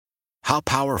How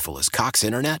powerful is Cox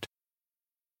Internet?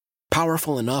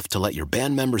 Powerful enough to let your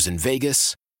band members in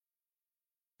Vegas,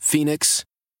 Phoenix,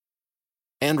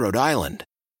 and Rhode Island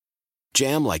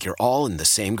jam like you're all in the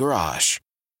same garage.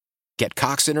 Get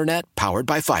Cox Internet powered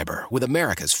by fiber with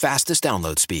America's fastest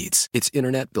download speeds. It's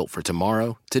internet built for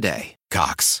tomorrow, today.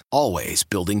 Cox, always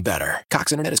building better.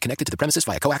 Cox Internet is connected to the premises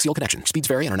via coaxial connection. Speeds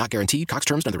vary and are not guaranteed. Cox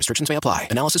terms and other restrictions may apply.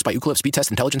 Analysis by Ookla Speed Test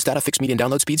Intelligence Data. Fixed median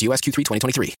download speeds. US Q3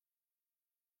 2023.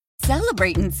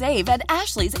 Celebrate and save at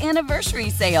Ashley's Anniversary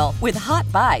Sale. With Hot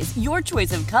Buys, your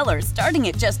choice of colors starting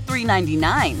at just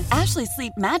 $3.99. Ashley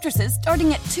Sleep mattresses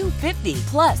starting at $2.50.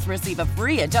 Plus, receive a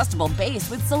free adjustable base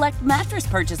with select mattress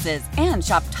purchases. And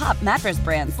shop top mattress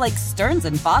brands like Stearns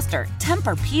 & Foster,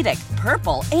 Tempur-Pedic,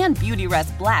 Purple, and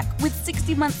Beautyrest Black with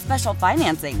 60-month special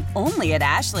financing. Only at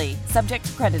Ashley. Subject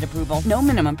to credit approval. No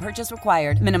minimum purchase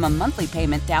required. Minimum monthly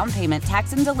payment, down payment,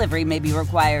 tax, and delivery may be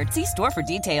required. See store for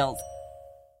details.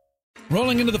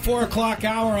 Rolling into the 4 o'clock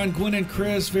hour on Gwynn and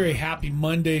Chris. Very happy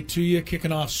Monday to you.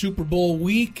 Kicking off Super Bowl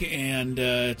week. And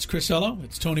it's Chris Ello.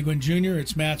 It's Tony Gwynn Jr.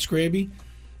 It's Matt Scraby.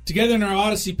 Together in our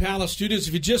Odyssey Palace studios.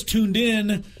 If you just tuned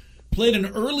in, played an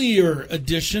earlier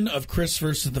edition of Chris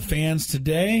versus the Fans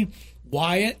today.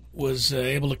 Wyatt was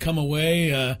able to come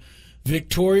away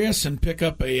victorious and pick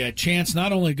up a chance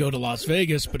not only to go to Las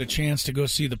Vegas, but a chance to go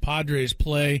see the Padres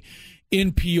play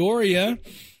in Peoria.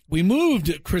 We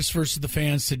moved Chris versus the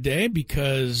Fans today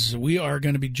because we are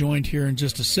going to be joined here in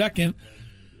just a second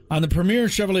on the premier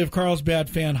Chevrolet of Carlsbad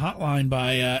fan hotline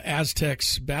by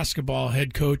Aztecs basketball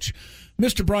head coach,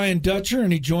 Mr. Brian Dutcher,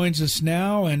 and he joins us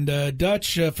now. And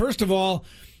Dutch, first of all,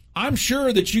 I'm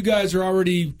sure that you guys are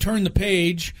already turned the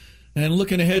page and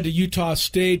looking ahead to Utah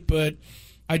State, but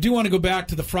I do want to go back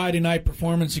to the Friday night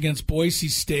performance against Boise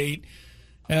State.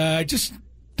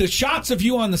 The shots of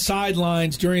you on the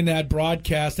sidelines during that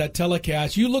broadcast, that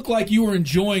telecast, you look like you were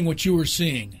enjoying what you were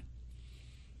seeing.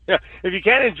 Yeah, if you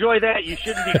can't enjoy that, you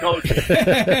shouldn't be coaching.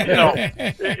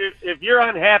 If you're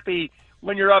unhappy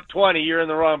when you're up 20, you're in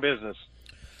the wrong business.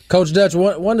 Coach Dutch,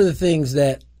 one of the things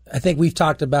that I think we've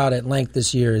talked about at length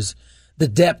this year is the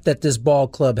depth that this ball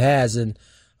club has. And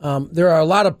there are a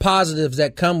lot of positives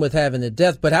that come with having the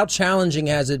depth, but how challenging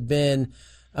has it been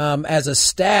as a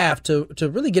staff to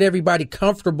really get everybody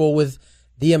comfortable with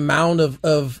the amount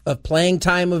of playing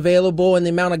time available and the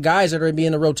amount of guys that are going to be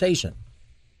in the rotation?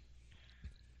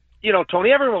 You know,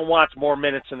 Tony, everyone wants more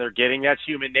minutes than they're getting. That's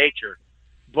human nature.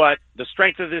 But the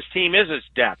strength of this team is its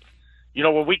depth. You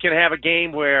know, when we can have a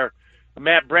game where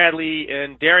Matt Bradley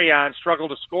and Darion struggle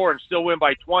to score and still win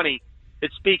by 20,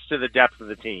 it speaks to the depth of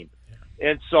the team.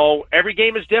 And so every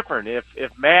game is different.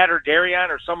 If Matt or Darion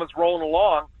or someone's rolling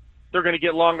along, they're going to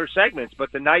get longer segments.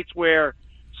 But the nights where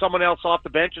someone else off the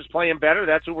bench is playing better,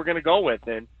 that's what we're going to go with.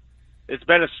 And it's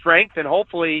been a strength, and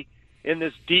hopefully in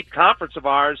this deep conference of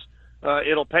ours,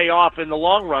 it'll pay off in the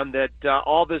long run that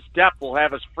all this depth will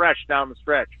have us fresh down the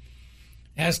stretch.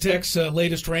 Aztecs'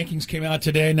 latest rankings came out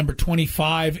today, number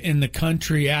 25 in the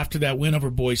country after that win over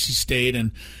Boise State,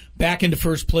 and back into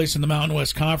first place in the Mountain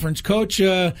West Conference. Coach,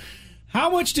 how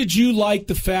much did you like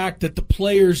the fact that the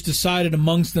players decided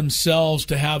amongst themselves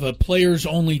to have a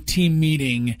players-only team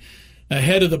meeting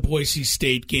ahead of the Boise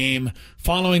State game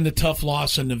following the tough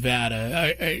loss in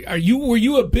Nevada? Were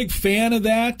you a big fan of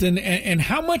that? And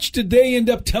how much did they end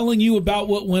up telling you about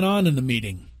what went on in the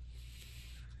meeting?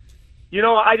 You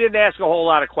know, I didn't ask a whole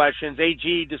lot of questions.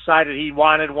 AG decided he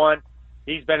wanted one.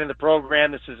 He's been in the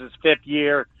program. This is his 5th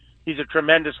year. He's a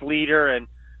tremendous leader, and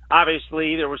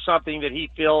obviously there was something that he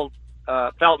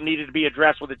felt needed to be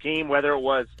addressed with the team, whether it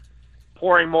was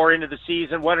pouring more into the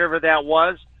season, whatever that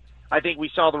was. I think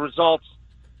we saw the results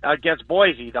against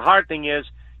Boise. The hard thing is,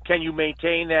 can you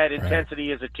maintain that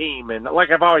intensity as a team? And like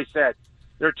I've always said,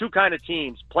 there are two kind of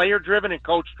teams, player-driven and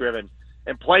coach-driven,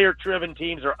 and player-driven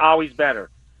teams are always better.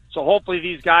 So hopefully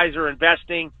these guys are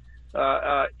investing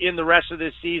in the rest of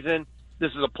this season.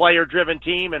 This is a player-driven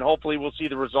team, and hopefully we'll see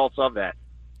the results of that.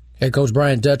 Head Coach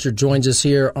Brian Dutcher joins us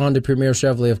here on the Premier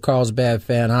Chevrolet of Carlsbad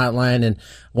fan hotline. And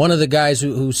one of the guys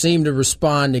who seemed to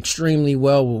respond extremely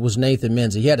well was Nathan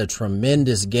Menza. He had a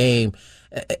tremendous game.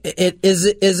 Is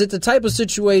it the type of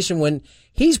situation when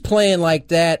he's playing like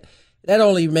that, that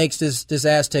only makes this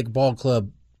Aztec ball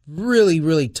club really,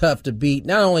 really tough to beat,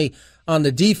 not only on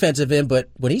the defensive end,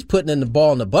 but when he's putting in the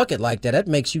ball in the bucket like that, that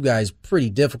makes you guys pretty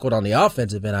difficult on the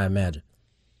offensive end, I imagine.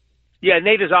 Yeah,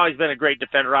 Nate has always been a great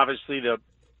defender, obviously the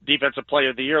Defensive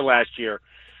Player of the Year last year.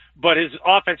 But his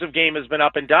offensive game has been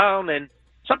up and down, and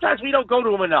sometimes we don't go to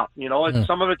him enough. You know,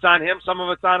 some of it's on him, some of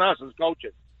it's on us as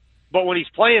coaches. But when he's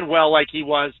playing well like he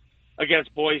was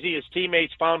against Boise, his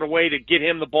teammates found a way to get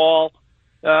him the ball.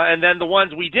 And then the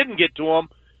ones we didn't get to him,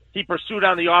 he pursued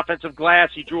on the offensive glass.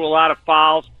 He drew a lot of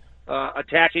fouls,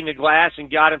 attacking the glass, and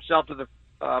got himself to the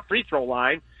free throw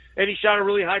line, and he shot a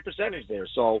really high percentage there.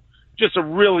 So just a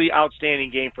really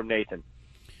outstanding game from Nathan.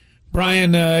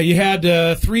 Brian, you had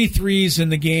 3 threes in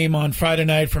the game on Friday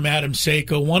night from Adam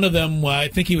Seiko. One of them, I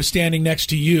think he was standing next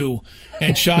to you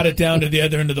and shot it down to the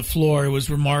other end of the floor. It was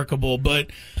remarkable. But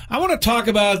I want to talk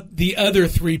about the other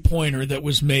three-pointer that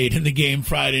was made in the game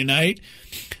Friday night.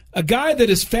 A guy that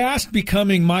is fast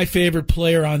becoming my favorite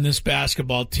player on this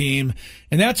basketball team,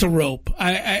 and that's Arop.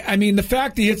 I mean, the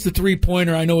fact he hits the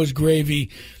three-pointer I know is gravy.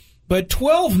 But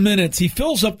 12 minutes, he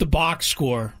fills up the box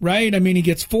score, right? I mean, he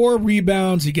gets 4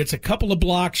 rebounds, he gets a couple of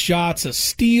block shots, a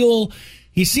steal.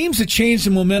 He seems to change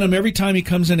the momentum every time he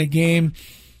comes in a game.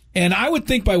 And I would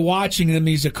think by watching him,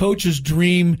 he's a coach's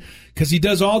dream because he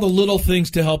does all the little things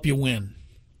to help you win.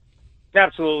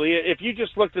 Absolutely. If you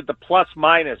just looked at the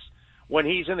plus-minus when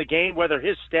he's in the game, whether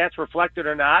his stats reflect it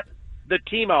or not, the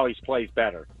team always plays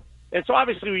better. And so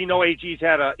obviously we know AG's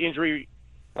had an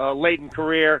injury-laden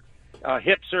career.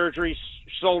 Hip surgery,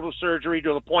 shoulder surgery,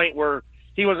 to the point where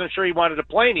he wasn't sure he wanted to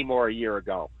play anymore a year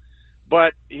ago.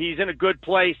 But he's in a good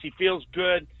place. He feels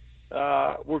good.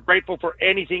 We're grateful for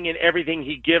anything and everything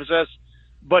he gives us.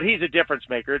 But he's a difference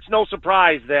maker. It's no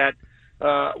surprise that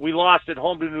we lost at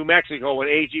home to New Mexico when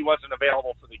AG wasn't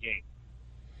available for the game.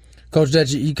 Coach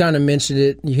Dutch, you kind of mentioned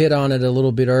it. You hit on it a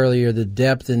little bit earlier, the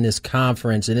depth in this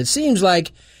conference. And it seems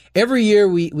like every year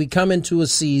we come into a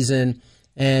season –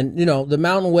 and, you know, the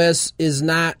Mountain West is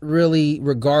not really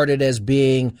regarded as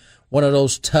being one of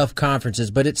those tough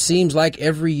conferences. But it seems like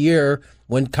every year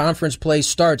when conference play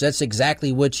starts, that's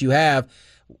exactly what you have.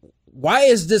 Why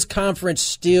is this conference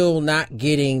still not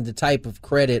getting the type of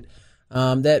credit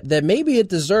that maybe it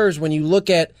deserves when you look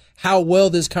at how well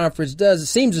this conference does? It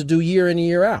seems to do year in and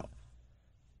year out.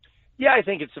 Yeah, I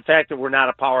think it's the fact that we're not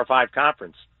a Power 5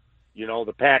 conference. You know,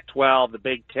 the Pac-12, the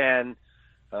Big 10,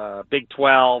 Big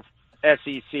 12,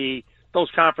 SEC, those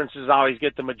conferences always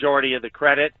get the majority of the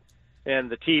credit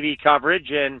and the TV coverage.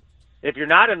 And if you're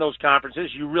not in those conferences,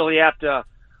 you really have to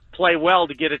play well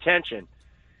to get attention.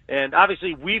 And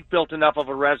obviously we've built enough of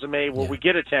a resume where we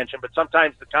get attention, but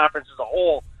sometimes the conference as a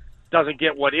whole doesn't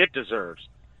get what it deserves.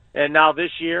 And now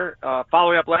this year,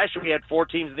 following up last year, we had 4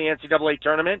 teams in the NCAA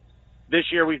tournament.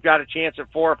 This year we've got a chance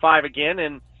at 4 or 5 again.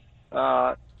 And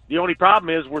the only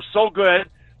problem is we're so good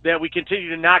that we continue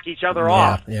to knock each other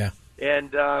off. Yeah.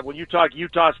 And when you talk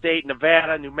Utah State,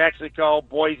 Nevada, New Mexico,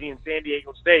 Boise, and San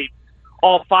Diego State,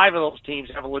 all 5 of those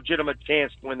teams have a legitimate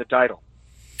chance to win the title.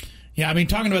 Yeah, I mean,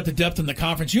 talking about the depth in the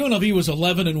conference, UNLV was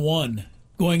 11-1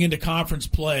 going into conference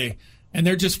play, and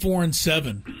they're just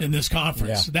 4-7 in this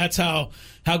conference. Yeah. That's how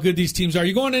good these teams are.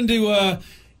 You're going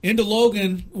into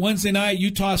Logan Wednesday night,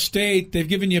 Utah State. They've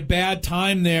given you a bad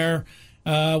time there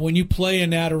when you play in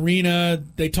that arena.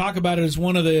 They talk about it as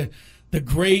one of the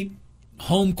great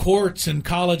home courts in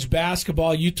college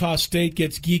basketball. Utah State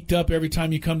gets geeked up every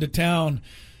time you come to town.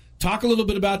 Talk a little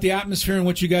bit about the atmosphere and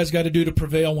what you guys got to do to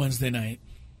prevail Wednesday night.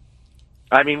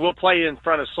 I mean, we'll play in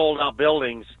front of sold-out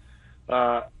buildings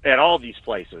at all these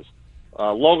places.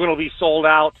 Logan will be sold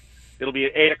out. It'll be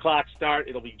an 8 o'clock start.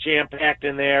 It'll be jam-packed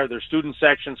in there. Their student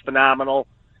section's phenomenal.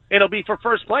 It'll be for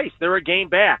first place. They're a game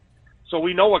back. So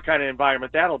we know what kind of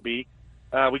environment that'll be.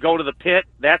 We go to the Pit.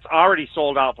 That's already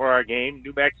sold out for our game,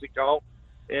 New Mexico.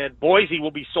 And Boise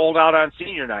will be sold out on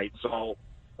senior night. So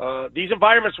these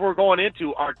environments we're going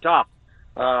into are tough.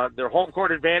 They're home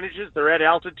court advantages. They're at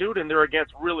altitude, and they're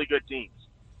against really good teams.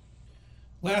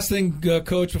 Last thing,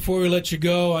 Coach, before we let you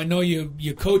go, I know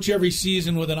you coach every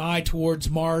season with an eye towards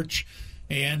March,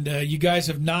 and you guys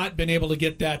have not been able to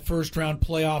get that first-round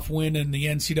playoff win in the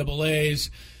NCAAs.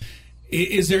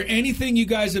 Is there anything you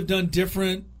guys have done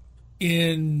different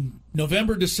in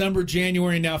November, December,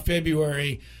 January, now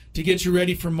February to get you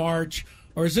ready for March?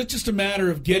 Or is it just a matter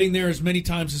of getting there as many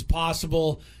times as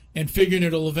possible and figuring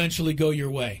it'll eventually go your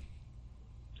way?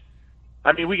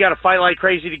 I mean, we got to fight like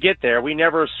crazy to get there. We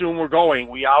never assume we're going.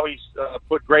 We always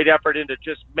put great effort into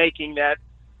just making that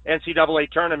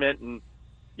NCAA tournament. And,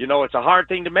 you know, it's a hard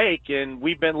thing to make, and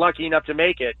we've been lucky enough to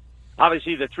make it.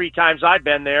 Obviously, the 3 times I've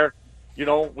been there, you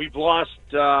know, we've lost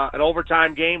an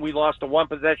overtime game. We lost a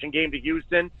 1-possession game to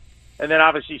Houston. And then,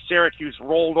 obviously, Syracuse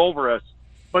rolled over us.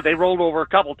 But they rolled over a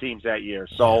couple teams that year.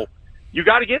 So you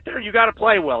got to get there. You got to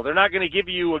play well. They're not going to give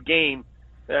you a game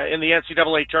in the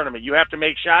NCAA tournament. You have to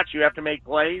make shots. You have to make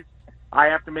plays. I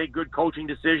have to make good coaching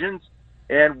decisions.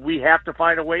 And we have to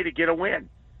find a way to get a win.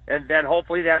 And then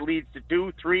hopefully that leads to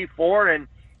 2, 3, 4, and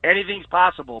anything's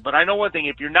possible. But I know one thing.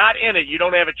 If you're not in it, you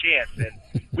don't have a chance.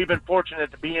 And we've been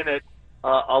fortunate to be in it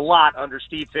a lot under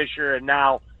Steve Fisher and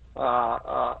now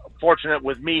fortunate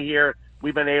with me here,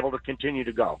 we've been able to continue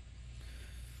to go.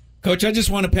 Coach, I just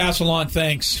want to pass along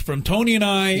thanks from Tony and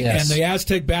I Yes. and the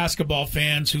Aztec basketball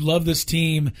fans who love this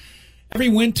team. Every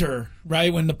winter,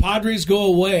 right, when the Padres go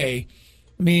away,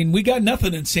 I mean, we got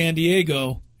nothing in San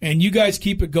Diego, and you guys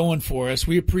keep it going for us.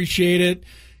 We appreciate it.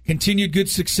 Continued good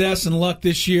success and luck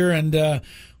this year, and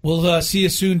we'll see you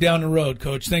soon down the road,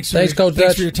 Coach. Thanks, Coach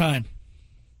Dutch. for your time.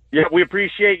 Yeah, we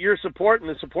appreciate your support and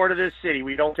the support of this city.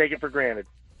 We don't take it for granted.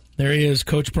 There he is,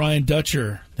 Coach Brian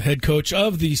Dutcher, the head coach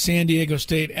of the San Diego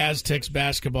State Aztecs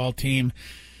basketball team.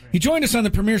 He joined us on the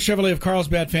Premier Chevrolet of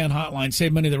Carlsbad fan hotline.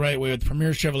 Save money the right way with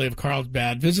Premier Chevrolet of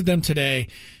Carlsbad. Visit them today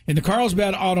in the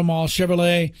Carlsbad Auto Mall.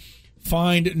 Chevrolet,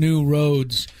 find new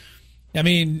roads. I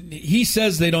mean, he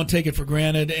says they don't take it for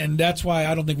granted, and that's why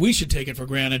I don't think we should take it for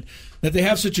granted that they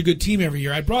have such a good team every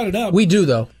year. I brought it up. We do,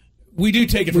 though. We do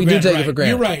take it for We granted. do take it for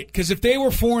granted. You're right, because if they were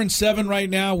 4-7 right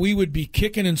now, we would be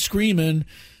kicking and screaming.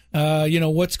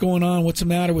 What's going on? What's the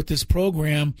matter with this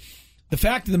program? The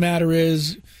fact of the matter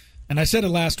is, and I said it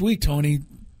last week, Tony,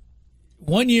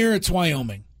 1 year it's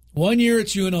Wyoming. 1 year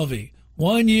it's UNLV.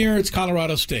 1 year it's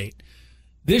Colorado State.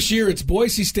 This year it's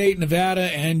Boise State,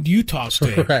 Nevada, and Utah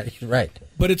State. Right.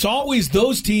 But it's always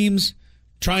those teams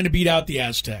trying to beat out the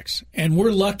Aztecs. And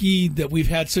we're lucky that we've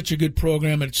had such a good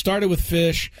program. It started with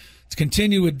Fish. It's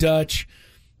continued with Dutch.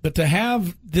 But to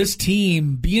have this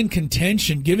team be in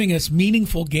contention, giving us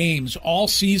meaningful games all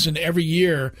season, every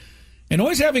year, and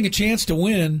always having a chance to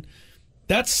win,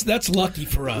 that's lucky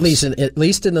for us. At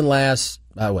least in the last,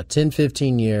 10,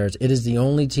 15 years, it is the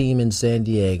only team in San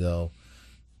Diego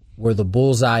where the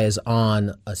bullseye is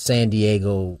on a San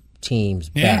Diego team's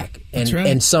back,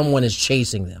 and someone is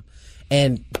chasing them.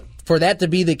 And for that to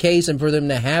be the case, and for them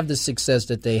to have the success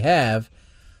that they have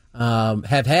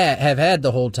had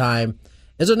the whole time,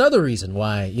 is another reason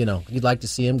why you'd like to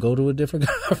see them go to a different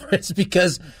conference,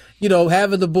 because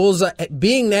having the bullseye,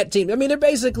 being that team. I mean, they're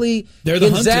the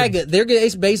Gonzaga. hunted. They're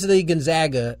basically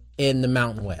Gonzaga in the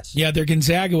Mountain West. Yeah, they're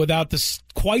Gonzaga without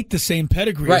quite the same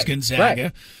pedigree as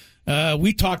Gonzaga. Right.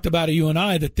 We talked about it, you and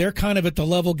I, that they're kind of at the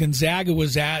level Gonzaga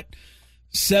was at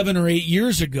 7 or 8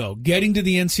 years ago, getting to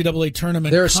the NCAA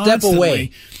tournament. They're a step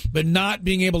away, but not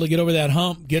being able to get over that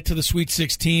hump, get to the Sweet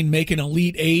 16, make an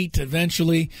Elite 8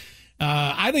 eventually.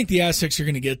 I think the Aztecs are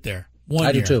going to get there.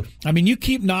 I do too. I mean, you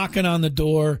keep knocking on the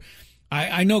door.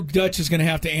 I know Dutch is going to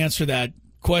have to answer that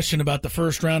question about the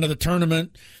first round of the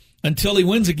tournament until he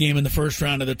wins a game in the first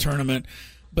round of the tournament.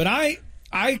 But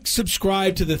I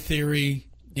subscribe to the theory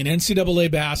in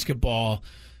NCAA basketball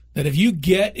that if you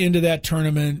get into that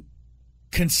tournament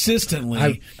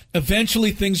consistently,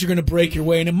 eventually things are going to break your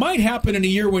way. And it might happen in a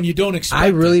year when you don't expect it. I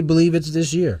really believe it's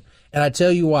this year. And I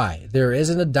tell you why. There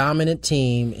isn't a dominant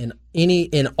team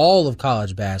in all of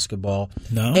college basketball.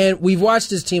 No. And we've watched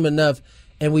this team enough,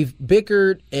 and we've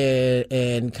bickered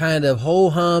and kind of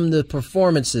ho-hummed the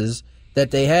performances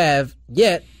that they have,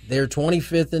 yet they're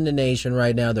 25th in the nation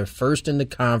right now. They're first in the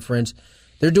conference.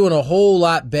 They're doing a whole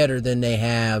lot better than they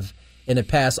have in the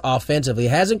past offensively.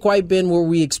 It hasn't quite been where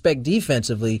we expect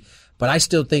defensively, but I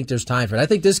still think there's time for it. I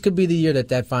think this could be the year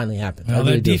that finally happens. Well,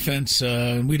 that defense,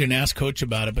 we didn't ask Coach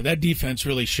about it, but that defense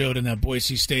really showed in that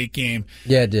Boise State game.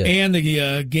 Yeah, it did. And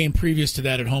the game previous to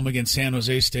that at home against San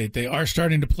Jose State. They are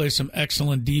starting to play some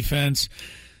excellent defense.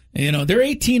 They're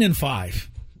 18-5.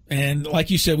 And like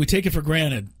you said, we take it for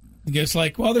granted. It's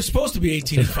like, well, they're supposed to be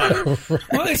 18-5. Right.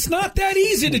 Well, it's not that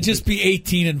easy to just be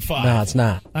 18-5. No, it's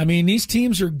not. I mean, these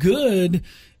teams are good,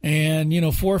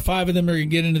 and 4 or 5 of them are going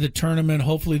to get into the tournament.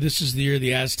 Hopefully, this is the year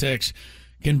the Aztecs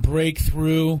can break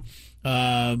through.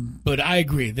 But I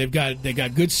agree, they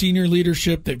got good senior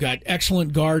leadership. They've got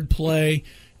excellent guard play.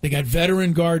 They got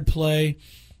veteran guard play.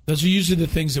 Those are usually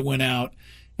the things that went out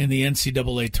in the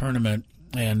NCAA tournament,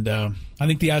 and I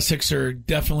think the Aztecs are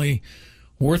definitely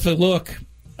worth a look.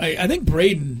 I think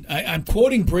Braden, I'm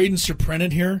quoting Braden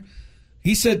Surprenant here.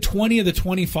 He said 20 of the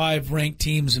 25 ranked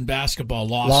teams in basketball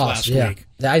lost last week.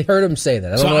 I heard him say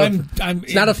that. I don't know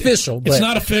it's not official. It's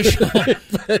not official,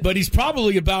 but he's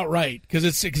probably about right because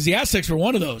the Aztecs were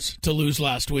one of those to lose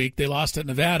last week. They lost at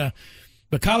Nevada.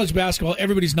 But college basketball,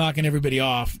 everybody's knocking everybody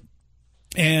off.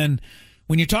 And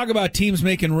when you talk about teams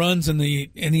making runs in the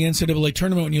NCAA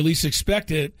tournament when you least expect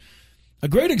it, a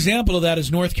great example of that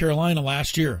is North Carolina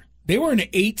last year. They were an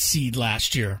 8 seed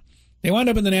last year. They wound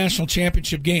up in the national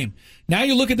championship game. Now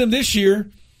you look at them this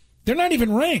year, they're not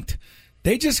even ranked.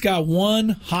 They just got one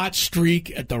hot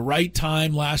streak at the right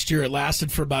time last year. It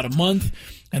lasted for about a month,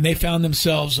 and they found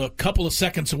themselves a couple of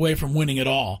seconds away from winning it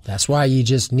all. That's why you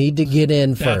just need to get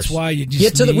in first. That's why you just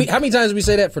get to the. How many times did we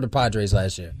say that for the Padres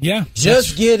last year? Yeah,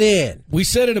 just get in. We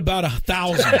said it about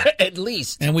 1,000 at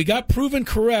least, and we got proven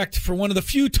correct for one of the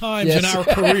few times in our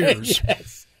careers.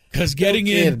 Because getting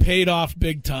in paid off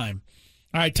big time.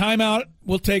 All right, timeout.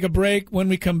 We'll take a break. When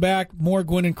we come back, more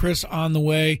Gwynn and Chris on the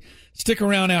way. Stick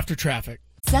around after traffic.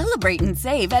 Celebrate and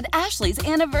save at Ashley's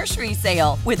Anniversary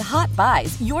Sale. With Hot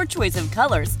Buys, your choice of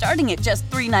colors starting at just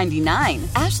 $3.99.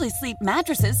 Ashley Sleep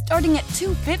mattresses starting at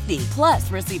 $2.50.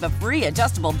 Plus, receive a free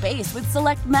adjustable base with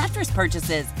select mattress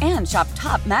purchases. And shop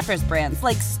top mattress brands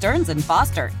like Stearns &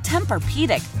 Foster,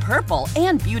 Tempur-Pedic, Purple,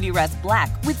 and Beautyrest Black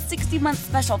with 60-month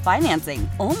special financing.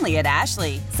 Only at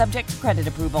Ashley. Subject to credit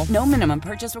approval. No minimum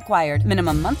purchase required.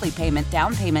 Minimum monthly payment,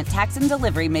 down payment, tax, and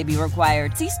delivery may be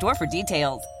required. See store for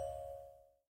details.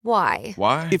 Why?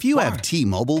 If you have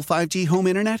T-Mobile 5G home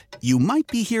internet, you might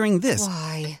be hearing this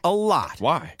Why? a lot.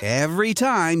 Why? Every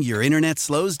time your internet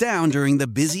slows down during the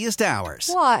busiest hours.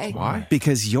 Why?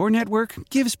 Because your network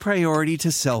gives priority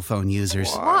to cell phone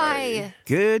users. Why?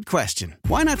 Good question.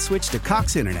 Why not switch to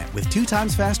Cox Internet with 2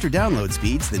 times faster download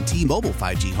speeds than T-Mobile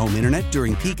 5G home internet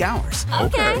during peak hours?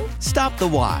 Okay. Stop the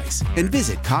whys and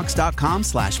visit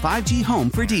cox.com/5G home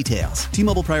for details.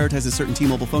 T-Mobile prioritizes certain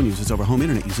T-Mobile phone users over home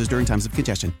internet users during times of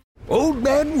congestion. Old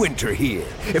Man Winter here.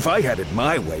 If I had it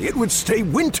my way, it would stay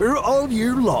winter all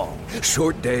year long.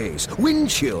 Short days, wind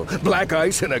chill, black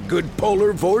ice, and a good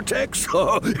polar vortex.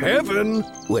 Oh, heaven.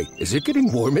 Wait, is it getting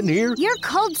warm in here? Your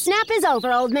cold snap is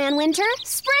over, Old Man Winter.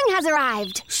 Spring has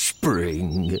arrived.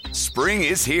 Spring. Spring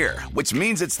is here, which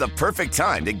means it's the perfect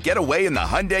time to get away in the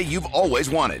Hyundai you've always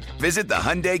wanted. Visit the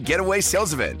Hyundai Getaway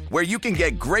Sales Event, where you can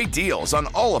get great deals on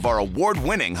all of our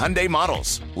award-winning Hyundai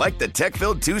models, like the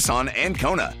tech-filled Tucson and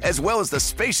Kona, as well as the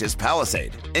spacious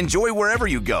Palisade. Enjoy wherever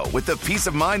you go with the peace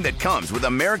of mind that comes with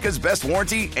America's best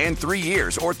warranty and 3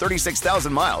 years or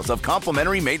 36,000 miles of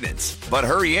complimentary maintenance. But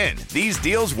hurry in, these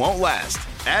deals won't last.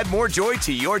 Add more joy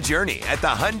to your journey at the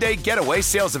Hyundai Getaway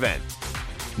Sales Event.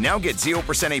 Now get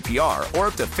 0% APR or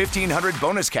up to $1,500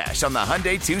 bonus cash on the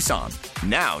Hyundai Tucson.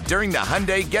 Now during the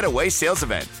Hyundai Getaway Sales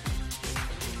Event.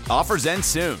 Offers end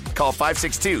soon. Call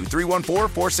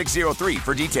 562-314-4603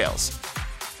 for details.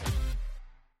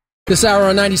 This hour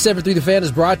on 97.3 The Fan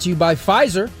is brought to you by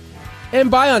Pfizer and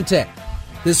BioNTech.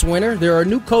 This winter, there are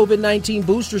new COVID-19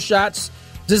 booster shots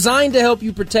designed to help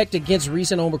you protect against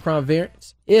recent Omicron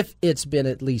variants. If it's been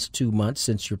at least 2 months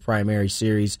since your primary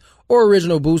series or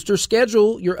original booster,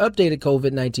 schedule your updated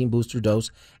COVID-19 booster dose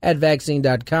at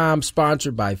vaccine.com,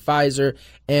 sponsored by Pfizer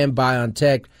and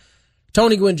BioNTech.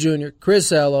 Tony Gwynn Jr.,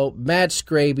 Chris Ello, Matt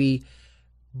Scraby,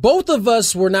 both of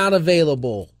us were not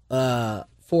available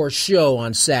for a show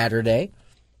on Saturday.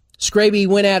 Scraby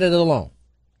went at it alone.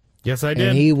 Yes, I did.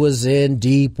 And he was in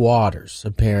deep waters,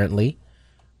 apparently.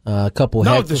 A couple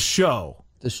Not with the show.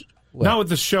 Well, not with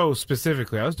the show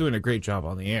specifically. I was doing a great job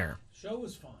on the air. Show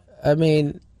was fine. I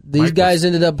mean, these guys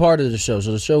ended up part of the show,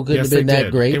 so the show couldn't have been that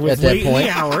great at that point.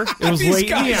 It was late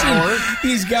in the hour.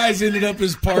 These guys ended up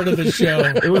as part of the show.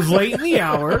 It was late in the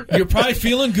hour. You're probably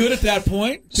feeling good at that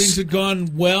point. Things had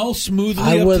gone well,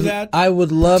 smoothly up to that. I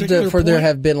would love there to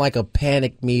have been like a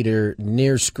panic meter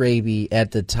near Scraby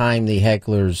at the time the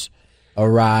hecklers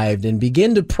arrived and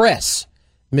begin to press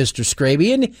Mr.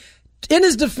 Scraby. And in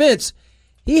his defense,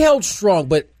 he held strong,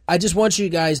 but I just want you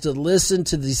guys to listen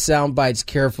to these sound bites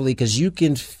carefully because you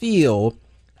can feel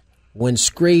when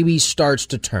Scraby starts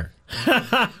to turn.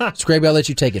 Scraby, I'll let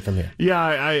you take it from here. Yeah,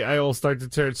 I will start to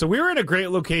turn. So we were in a great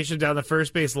location down the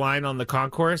first base line on the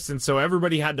concourse, and so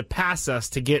everybody had to pass us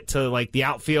to get to like the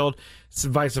outfield,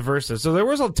 vice versa. So there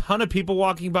was a ton of people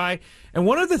walking by, and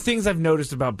one of the things I've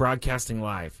noticed about broadcasting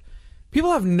live,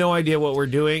 people have no idea what we're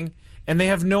doing. And they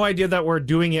have no idea that we're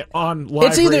doing it on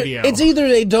live radio. It's either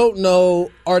they don't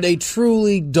know or they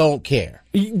truly don't care.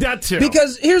 That too.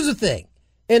 Because here's the thing,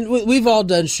 and we've all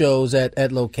done shows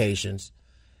at locations.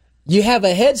 You have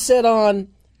a headset on,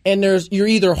 and you're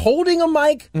either holding a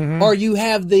mic or you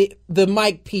have the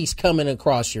mic piece coming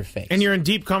across your face. And you're in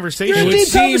deep conversation. It would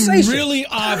seem really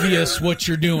obvious what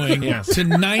you're doing to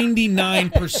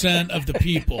 99% of the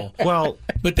people. Well,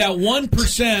 but that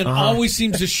 1% always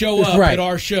seems to show up at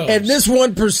our shows. And this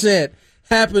 1%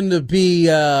 happened to be,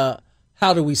 how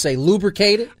do we say,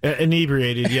 lubricated?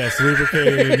 Inebriated, yes.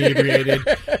 Lubricated, inebriated.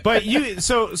 But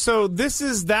so this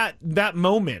is that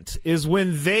moment is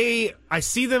when I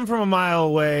see them from a mile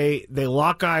away, they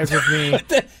lock eyes with me.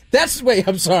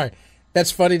 I'm sorry.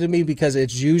 that's funny to me because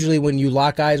it's usually when you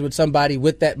lock eyes with somebody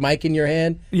with that mic in your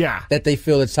hand that they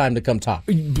feel it's time to come talk.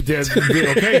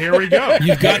 Okay, here we go.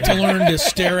 You've got to learn to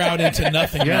stare out into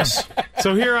nothingness.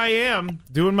 So here I am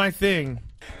doing my thing.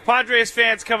 Padres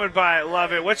fans coming by.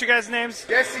 Love it. What's your guys' names?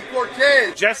 Jesse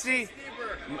Cortez. Jesse?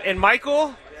 And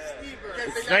Michael?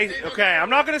 Nice. Okay, I'm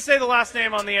not going to say the last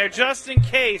name on the air just in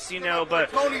case,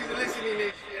 but... Tony's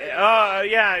listening.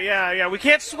 Yeah. We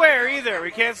can't swear either.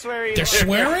 They're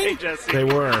swearing? Jesse. They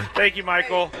were. Thank you,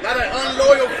 Michael. A lot of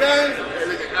unloyal fans.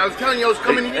 I was telling you I was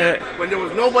coming here when there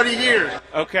was nobody here.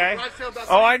 Okay.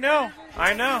 Oh, I know.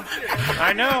 Now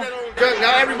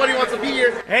everybody wants to be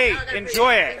here. Hey,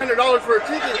 enjoy it. $100 for a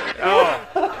ticket.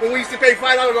 Oh. When we used to pay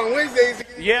 $5 on Wednesdays.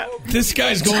 Yeah. This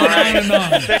guy's going on and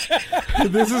on.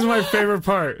 This is my favorite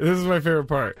part.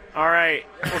 All right.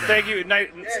 Well, thank you.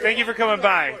 Thank you for coming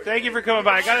by.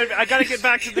 I gotta get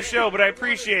back to the show, but I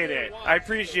appreciate it.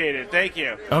 Thank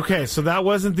you. Okay, so that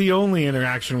wasn't the only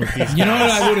interaction with these guys. You know what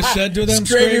I would have said to them?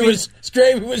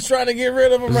 Scravy was trying to get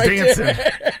rid of him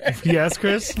there. Yes,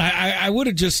 Chris? I would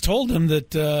have just told them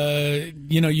that,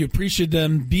 you appreciate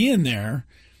them being there.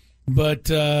 But,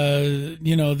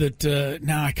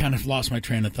 now I kind of lost my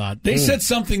train of thought. They said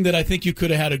something that I think you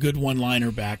could have had a good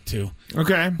one-liner back to.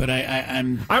 Okay. But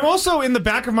I'm also in the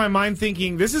back of my mind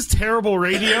thinking, this is terrible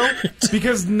radio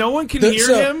because no one can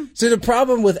hear him. So the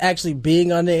problem with actually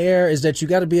being on the air is that you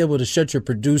got to be able to shut your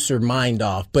producer mind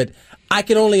off. But I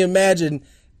can only imagine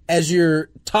as you're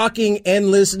talking and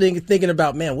listening, thinking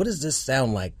about, man, what does this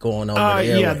sound like going on?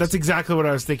 Yeah, that's exactly what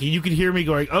I was thinking. You could hear me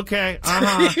going, okay,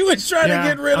 He was trying to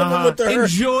get rid of him with the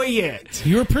enjoy it.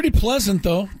 You were pretty pleasant,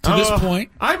 though, to this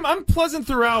point. I'm pleasant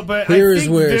throughout, but here I think is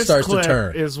where this it starts clip to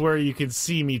turn. Is where you can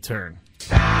see me turn.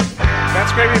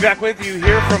 That's great to be back with you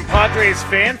here from Padres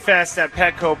Fan Fest at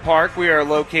Petco Park. We are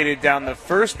located down the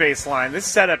first base line. This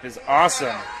setup is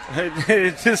awesome.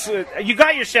 You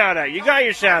got your shout out.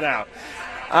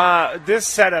 This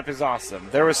setup is awesome.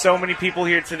 There were so many people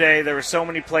here today. There were so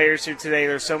many players here today.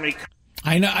 There were so many.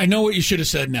 I know what you should have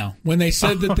said now. When they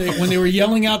said that when they were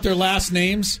yelling out their last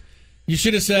names, you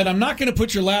should have said, I'm not going to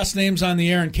put your last names on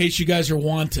the air in case you guys are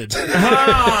wanted. You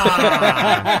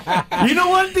know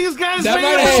what? These guys that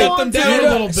might have shut them down a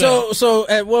little bit. So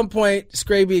at one point,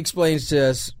 Scraby explains to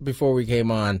us before we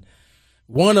came on,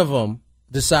 one of them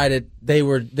decided they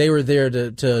were there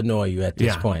to annoy you at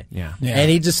this point. Yeah.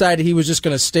 And he decided he was just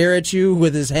going to stare at you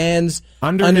with his hands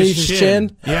underneath his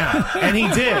chin. Yeah, and he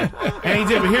did.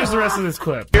 But here's the rest of this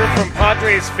clip. Here from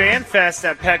Padres Fan Fest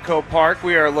at Petco Park.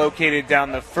 We are located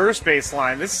down the first base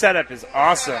line. This setup is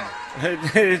awesome.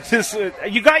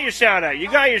 You got your shout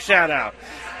out.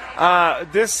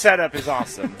 This setup is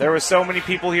awesome. There were so many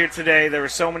people here today. There were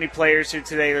so many players here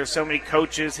today. There were so many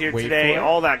coaches here today.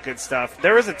 All that good stuff.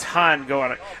 There was a ton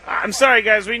going on. I'm sorry,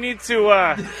 guys. I need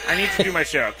to do my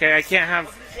show. Okay, I can't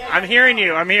have. I'm hearing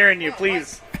you.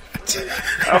 Please.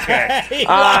 Okay.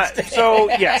 So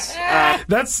yes.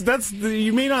 That's.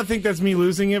 You may not think that's me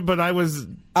losing it, but I was.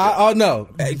 Oh no,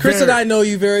 Chris and I know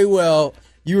you very well.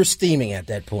 You were steaming at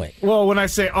that point. Well, when I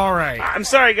say all right, I'm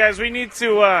sorry, guys. I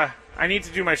need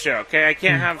to do my show, okay? I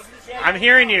can't have... I'm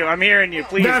hearing you,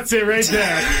 please. That's it right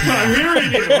there. I'm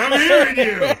hearing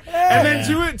you. And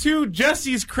then to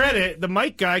Jesse's credit, the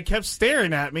mic guy kept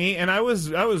staring at me, and I was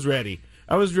ready.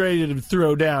 I was ready to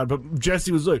throw down, but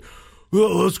Jesse was like,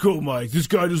 well, let's go, Mike. This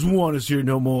guy doesn't want us here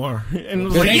no more. And I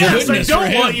was like, yes, I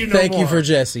don't want you no more. Thank you for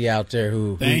Jesse out there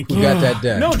who got that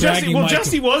done. No,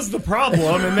 Jesse was the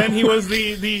problem, and then he was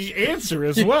the answer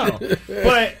as well.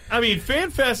 But, I mean,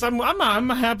 FanFest, I'm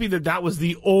happy that was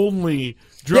the only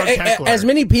drunk heckler. As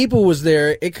many people was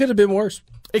there, it could have been worse.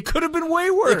 It could have been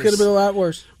way worse. It could have been a lot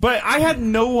worse. But I had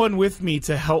no one with me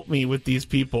to help me with these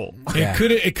people. Yeah.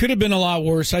 It could have been a lot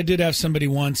worse. I did have somebody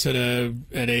once at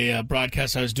a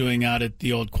broadcast I was doing out at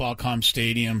the old Qualcomm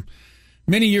Stadium.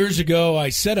 Many years ago, I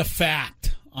said a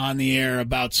fact on the air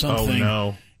about something. Oh,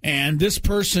 no. And this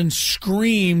person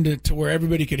screamed to where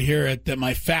everybody could hear it that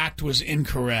my fact was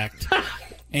incorrect.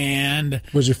 And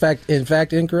was your fact in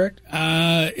fact incorrect?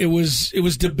 It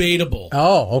was debatable.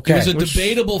 Oh, okay. It was a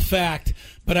debatable fact,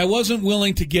 but I wasn't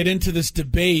willing to get into this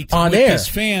debate on with air. This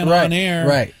fan on air.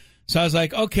 Right. So I was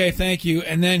like, okay, thank you.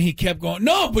 And then he kept going,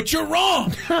 no, but you're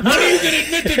wrong. When are you going to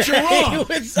admit that you're wrong?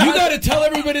 You got to tell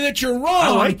everybody that you're wrong.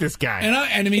 I like this guy. And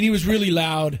I mean, he was really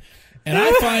loud. And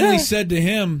I finally said to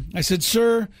him, I said,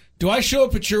 sir, do I show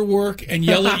up at your work and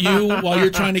yell at you while you're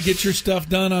trying to get your stuff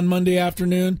done on Monday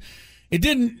afternoon? It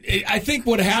didn't. I think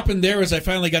what happened there is I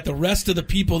finally got the rest of the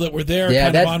people that were there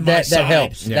kind of on my side. That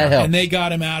helps. Yeah. That helps. And they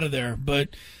got him out of there. But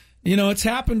It's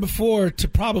happened before to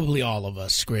probably all of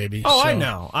us, Scraby. Oh,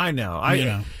 so, I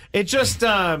know. It just,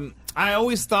 I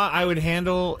always thought I would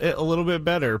handle it a little bit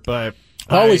better, but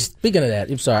speaking of that,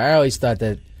 I'm sorry, I always thought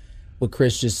that what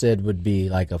Chris just said would be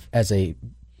like as a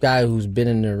guy who's been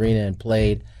in the arena and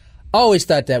played, I always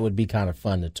thought that would be kind of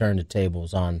fun to turn the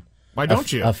tables on. Why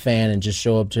don't you? A fan and just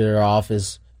show up to their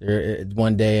office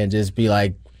one day and just be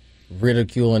like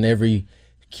ridiculing every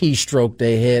keystroke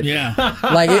they hit. Yeah.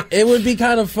 Like it would be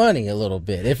kind of funny a little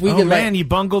bit. If we could you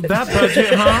bungled that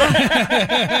budget,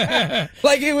 huh?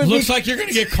 Like it would Looks like you're going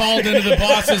to get called into the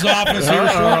boss's office here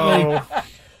shortly.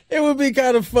 It would be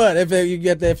kind of fun if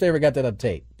they ever got that on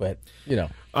tape. But,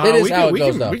 it is how it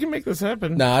goes, though. We can make this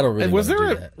happen. No, I don't really was want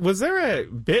to do that. Was there a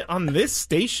bit on this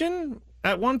station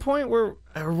at one point or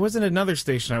was it another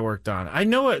station I worked on? I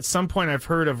know at some point I've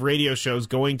heard of radio shows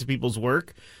going to people's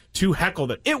work to heckle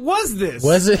them. It was this.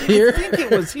 Was it here? I think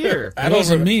it was here. It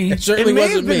wasn't me. It certainly may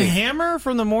wasn't have been me. Hammer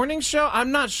from the morning show.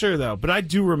 I'm not sure, though, but I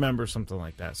do remember something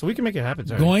like that. So we can make it happen,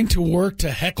 Tony. Going to work to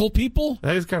heckle people?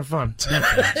 That is kind of fun.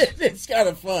 It's kind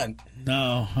of fun.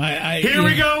 No. Here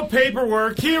we go,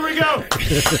 paperwork. Here we go.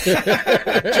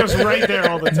 Just right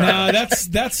there all the time. No,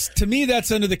 that's to me,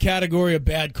 that's under the category of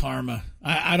bad karma.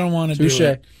 I don't want to do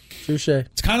it. Touche.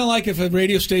 It's kind of like if a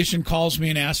radio station calls me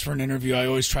and asks for an interview, I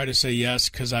always try to say yes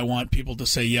because I want people to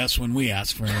say yes when we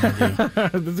ask for an interview.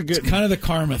 It's kind of the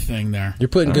karma thing there. You're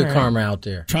putting good karma out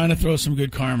there. Trying to throw some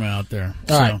good karma out there.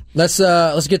 All right, let's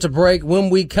get to break. When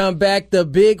we come back, the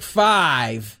Big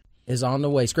Five is on the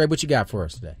way. Scrape, what you got for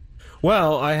us today?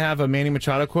 Well, I have a Manny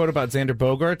Machado quote about Xander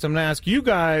Bogaerts. I'm going to ask you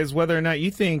guys whether or not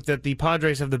you think that the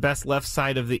Padres have the best left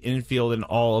side of the infield in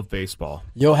all of baseball.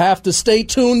 You'll have to stay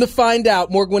tuned to find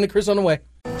out. More Gwynn and Chris on the way.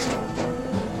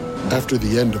 After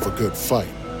the end of a good fight,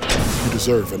 you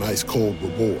deserve an ice-cold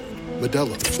reward.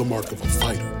 Modelo, the mark of a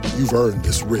fighter. You've earned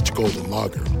this rich golden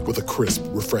lager with a crisp,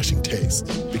 refreshing taste.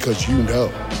 Because you know,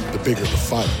 the bigger the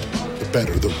fight, the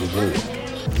better the reward.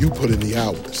 You put in the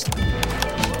hours,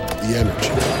 the energy,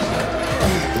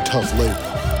 the tough labor.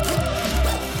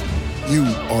 You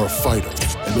are a fighter,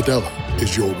 and Modelo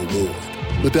is your reward.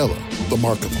 Modelo, the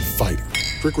mark of a fighter.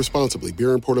 Drink responsibly.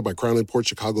 Beer imported by Crown Imports,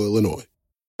 Chicago, Illinois.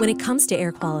 When it comes to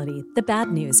air quality, the bad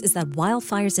news is that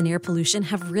wildfires and air pollution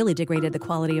have really degraded the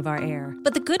quality of our air.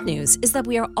 But the good news is that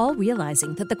we are all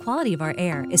realizing that the quality of our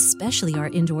air, especially our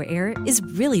indoor air, is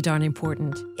really darn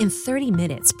important. In 30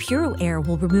 minutes, Puro Air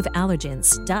will remove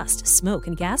allergens, dust, smoke,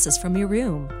 and gases from your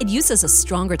room. It uses a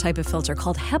stronger type of filter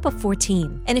called HEPA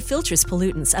 14, and it filters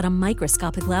pollutants at a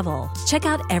microscopic level. Check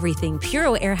out everything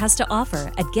Puro Air has to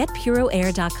offer at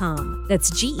getpuroair.com.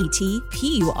 That's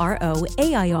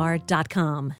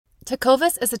GetPuroAir.com.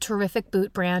 Tecovas is a terrific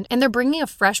boot brand, and they're bringing a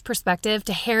fresh perspective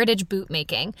to heritage boot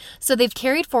making. So they've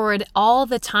carried forward all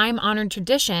the time-honored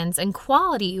traditions and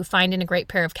quality you find in a great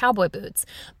pair of cowboy boots,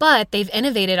 but they've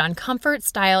innovated on comfort,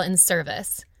 style, and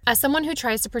service. As someone who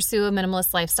tries to pursue a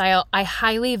minimalist lifestyle, I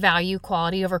highly value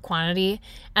quality over quantity,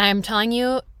 and I'm telling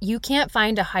you, you can't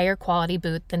find a higher quality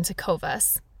boot than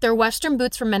Tecovas. Their Western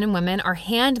boots for men and women are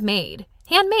handmade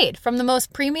from the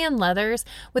most premium leathers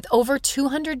with over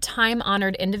 200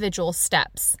 time-honored individual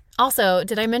steps. Also,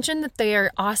 did I mention that they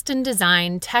are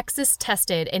Austin-designed,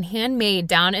 Texas-tested, and handmade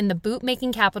down in the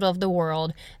boot-making capital of the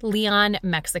world, Leon,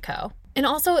 Mexico. And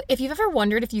also, if you've ever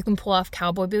wondered if you can pull off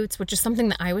cowboy boots, which is something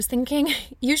that I was thinking,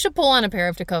 you should pull on a pair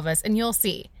of Tecovas and you'll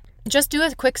see. Just do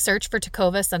a quick search for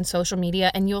Tecovas on social media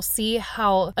and you'll see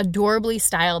how adorably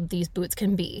styled these boots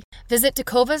can be. Visit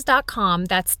tecovas.com,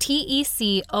 that's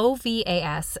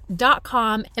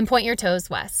TECOVAS.com, and point your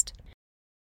toes west.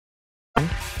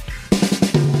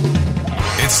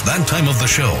 It's that time of the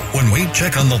show when we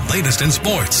check on the latest in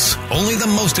sports. Only the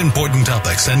most important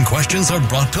topics and questions are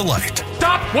brought to light.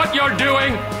 Stop what you're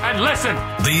doing and listen.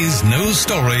 These news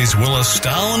stories will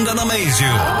astound and amaze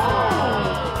you.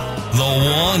 The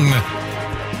one,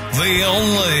 the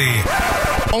only.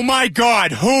 Oh my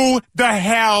God, who the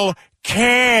hell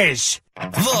cares?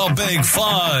 The Big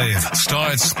Five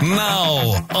starts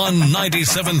now on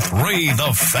 97.3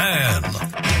 The Fan.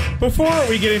 Before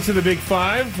we get into the Big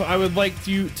Five, I would like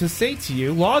to say to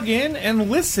you, log in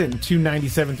and listen to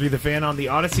 97.3 The Fan on the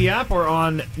Odyssey app or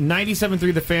on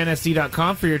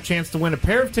 97.3thefansc.com for your chance to win a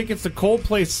pair of tickets to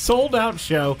Coldplay's sold-out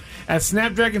show at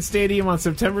Snapdragon Stadium on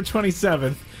September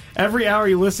 27th. Every hour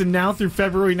you listen now through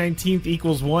February 19th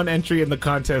equals one entry in the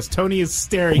contest. Tony is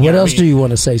staring at me. What else do you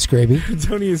want to say, Scraby?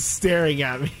 Tony is staring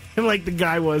at me like the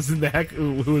guy was in the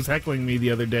who was heckling me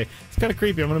the other day. It's kind of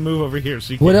creepy. I'm going to move over here.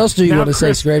 So what else do you want to say,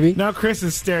 Scraby? Now Chris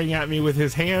is staring at me with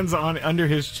his hands under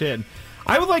his chin.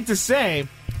 I would like to say,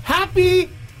 happy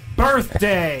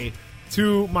birthday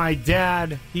To my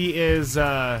dad, he is,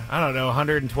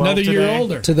 112 Another today. year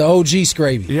older. To the OG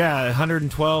Scraby. Yeah,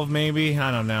 112 maybe.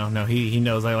 I don't know. No, he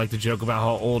knows I like to joke about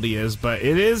how old he is, but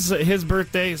it is his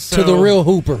birthday. So To the real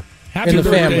Hooper Happy in the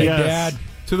birthday, family. Dad.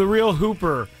 To the real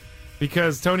Hooper,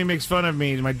 because Tony makes fun of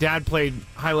me. My dad played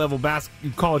high-level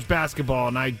college basketball,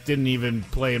 and I didn't even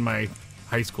play in my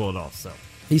high school at all. So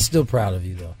He's still proud of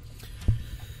you, though.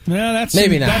 No, that's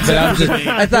Maybe not. that's But up I'm for just, debate.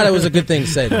 I thought it was a good thing to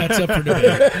say. That's up for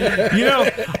debate. You know,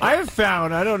 I have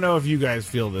found, I don't know if you guys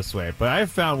feel this way, but I have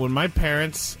found when my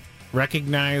parents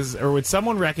recognize, or when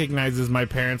someone recognizes my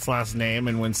parents' last name,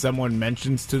 and when someone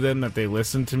mentions to them that they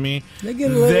listen to me,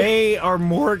 they are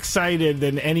more excited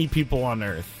than any people on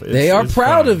earth. They are it's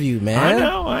proud fun. of you, man.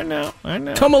 I know.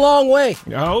 Come a long way.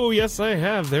 Oh, yes, I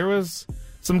have. There was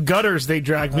some gutters they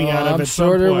dragged me out of I'm at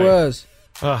sure some there point. was.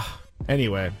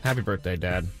 Anyway, happy birthday,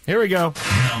 Dad. Here we go.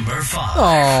 Number 5.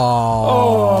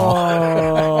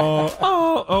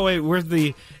 Oh, wait, where's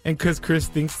the... And because Chris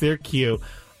thinks they're cute.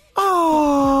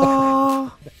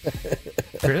 Oh,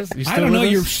 Chris, you still I don't know. with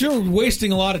us? You're sure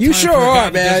wasting a lot of time. You sure for a guy are,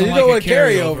 that man. doesn't You like know a what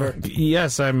carryover.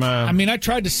 Yes, I'm... I mean, I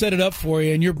tried to set it up for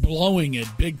you, and you're blowing it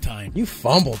big time. You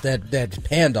fumbled that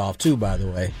handoff, too, by the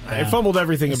way. I fumbled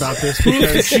everything about this Proof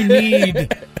because... that you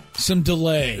need some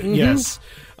delay. Yes.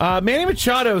 Manny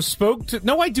Machado spoke to...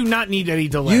 No, I do not need any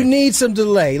delay. You need some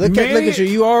delay. Look at you.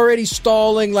 You already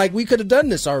stalling like we could have done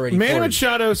this already. Manny for you.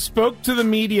 Machado spoke to the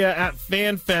media at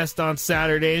FanFest on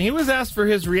Saturday, and he was asked for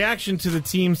his reaction to the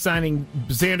team signing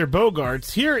Xander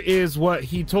Bogaerts. Here is what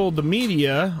he told the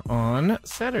media on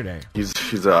Saturday. He's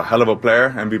a hell of a player,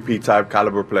 MVP type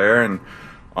caliber player, and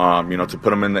to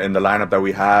put him in the lineup that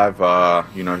we have,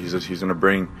 he's going to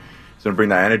bring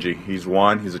that energy. He's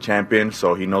won. He's a champion,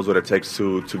 so he knows what it takes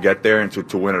to get there and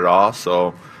to win it all.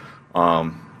 So,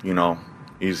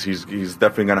 he's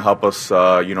definitely going to help us,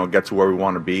 get to where we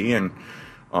want to be and,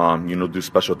 do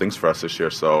special things for us this year.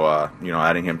 So,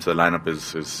 adding him to the lineup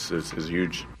is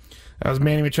huge. That was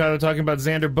Manny Machado talking about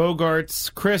Xander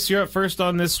Bogaerts. Chris, you're up first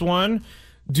on this one.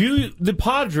 Do the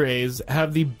Padres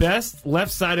have the best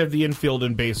left side of the infield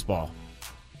in baseball?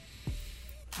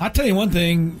 I'll tell you one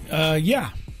thing. Yeah.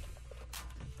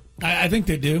 I think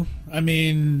they do. I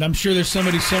mean, I'm sure there's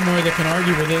somebody somewhere that can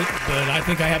argue with it, but I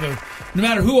think I have no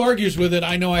matter who argues with it,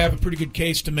 I know I have a pretty good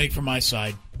case to make for my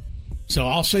side. So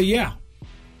I'll say yeah.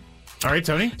 All right,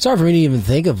 Tony? It's hard for me to even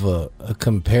think of a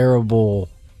comparable...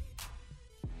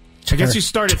 I guess you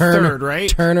start at third, right?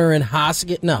 Turner and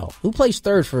Hoskett? No. Who plays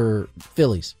third for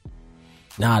Phillies?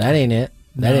 Nah, that ain't it.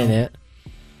 That ain't it.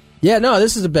 Yeah, no,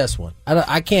 this is the best one.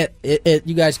 I can't...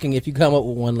 you guys can, if you come up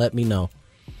with one, let me know.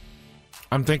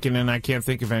 I'm thinking, and I can't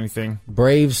think of anything.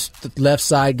 Braves left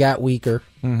side got weaker,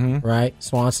 right?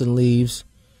 Swanson leaves.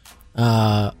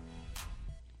 Arenado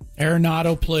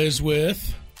plays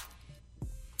with.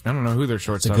 I don't know who their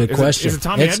shortstop is. It's a good question. Is it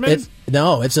Tommy Edmonds?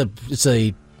 No, it's a.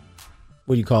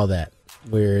 What do you call that?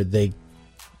 Where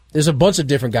there's a bunch of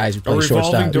different guys who play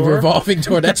shortstop. Door? Revolving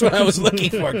door. That's what I was looking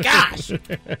for. Gosh.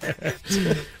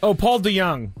 Oh, Paul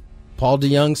DeYoung. Paul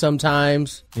DeYoung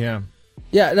sometimes. Yeah.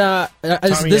 Yeah,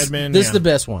 this is the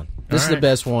best one. This is the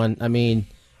best one. I mean,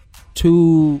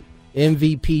 two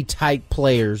MVP-type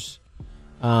players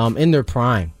in their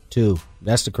prime, too.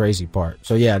 That's the crazy part.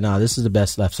 So, yeah, this is the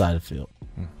best left side of the field.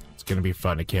 It's going to be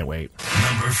fun. I can't wait.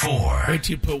 Number 4. Wait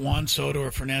till you put Juan Soto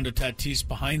or Fernando Tatis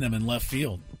behind them in left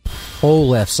field. Whole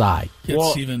left side.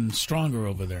 It's even stronger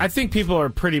over there. I think people are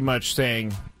pretty much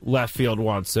saying left field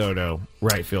Juan Soto,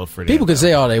 right field Fernando. People can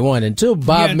say all they want until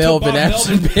Bob Melvin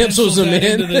absolutely pencils them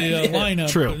into the in. lineup.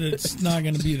 True. But it's not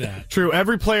going to be that. True.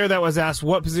 Every player that was asked,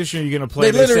 what position are you going to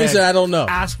play? They literally said, I don't know.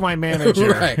 Ask my manager.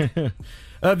 Right. The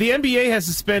NBA has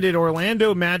suspended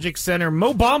Orlando Magic center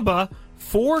Mo Bamba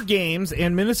 4 games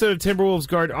and Minnesota Timberwolves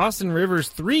guard Austin Rivers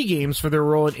 3 games for their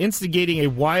role in instigating a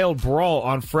wild brawl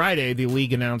on Friday, the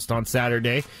league announced on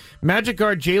Saturday. Magic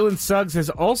guard Jalen Suggs has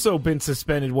also been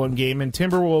suspended 1 game, and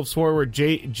Timberwolves forward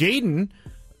Jaden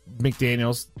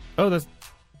McDaniels. That's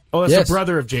yes. the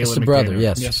brother of Jalen McDaniels. It's the brother,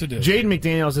 yes. Yes, it is. Jaden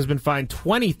McDaniels has been fined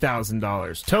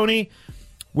 $20,000. Tony,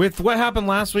 with what happened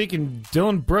last week and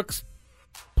Dylan Brooks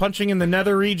punching in the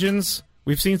nether regions,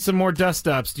 we've seen some more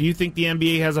dust-ups. Do you think the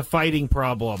NBA has a fighting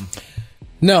problem?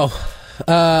 No.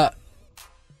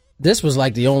 This was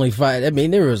like the only fight. I mean,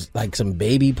 there was like some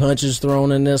baby punches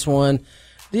thrown in this one.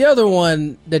 The other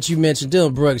one that you mentioned,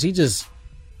 Dylan Brooks, he just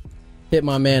hit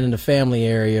my man in the family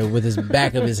area with his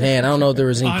back of his hand. I don't know if there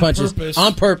was any punches.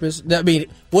 On purpose. I mean,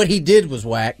 what he did was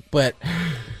whack, but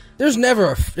there's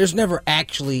never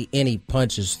actually any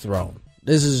punches thrown.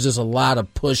 This is just a lot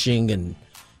of pushing and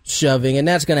shoving, and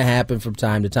that's going to happen from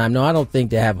time to time. No, I don't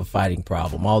think they have a fighting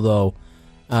problem, although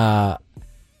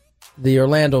the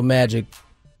Orlando Magic,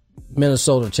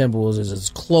 Minnesota Timberwolves is as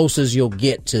close as you'll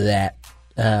get to that,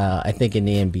 I think, in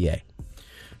the NBA.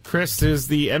 Chris, does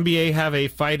the NBA have a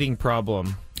fighting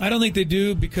problem? I don't think they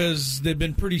do because they've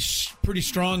been pretty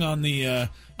strong on the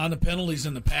penalties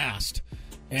in the past.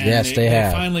 And yes, they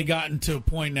have. They've finally gotten to a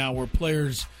point now where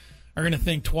players are going to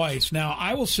think twice. Now,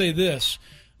 I will say this.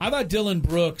 I thought Dylan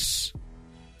Brooks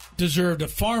deserved a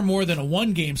far more than a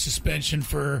one-game suspension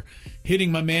for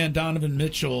hitting my man Donovan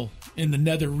Mitchell in the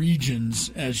nether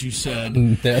regions, as you said.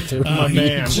 My He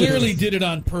man. clearly did it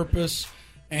on purpose.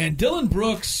 And Dylan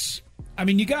Brooks, I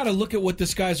mean, you got to look at what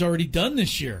this guy's already done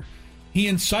this year. He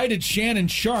incited Shannon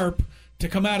Sharp to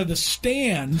come out of the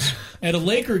stands at a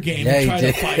Laker game and try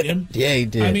to fight him. Yeah, he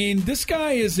did. I mean, this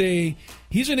guy he's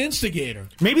an instigator.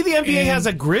 Maybe the NBA has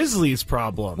a Grizzlies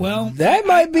problem. Well, that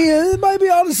might be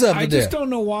onto something. I just don't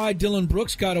know why Dylan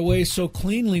Brooks got away so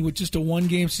cleanly with just a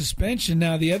one-game suspension.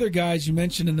 Now, the other guys you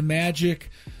mentioned in the Magic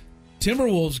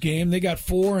Timberwolves game, they got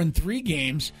 4 and 3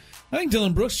 games. I think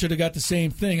Dylan Brooks should have got the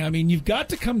same thing. I mean, you've got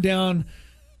to come down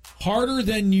harder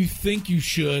than you think you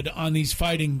should on these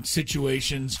fighting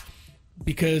situations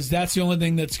because that's the only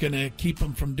thing that's going to keep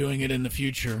them from doing it in the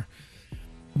future.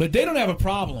 But they don't have a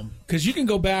problem because you can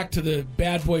go back to the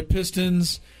bad boy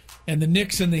Pistons and the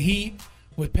Knicks and the Heat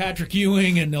with Patrick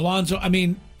Ewing and Alonzo. I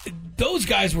mean, those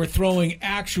guys were throwing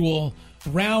actual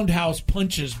roundhouse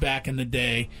punches back in the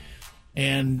day.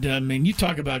 And, I mean, you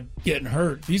talk about getting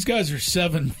hurt. These guys are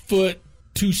 7 foot,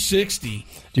 260.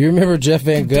 Do you remember Jeff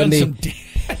Van Gundy?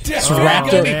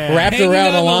 Wrapped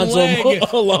around Alonzo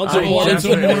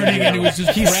Mourning, and he was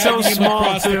just he's so small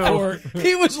across the court.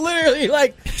 He was literally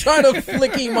like trying to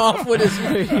flick him off with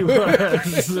his. He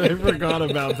was. I forgot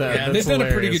about that. Yeah, they've done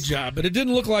a pretty good job, but it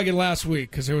didn't look like it last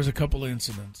week because there was a couple of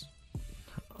incidents.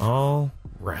 All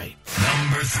right.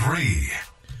 Number 3.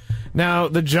 Now,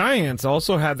 the Giants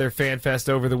also had their fan fest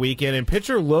over the weekend, and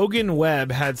pitcher Logan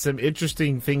Webb had some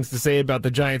interesting things to say about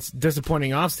the Giants'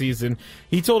 disappointing offseason.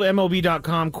 He told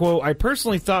MLB.com, quote, "I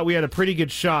personally thought we had a pretty good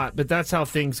shot, but that's how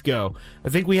things go. I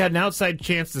think we had an outside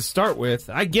chance to start with.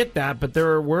 I get that, but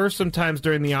there were some times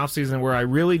during the offseason where I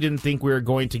really didn't think we were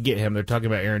going to get him." They're talking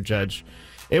about Aaron Judge.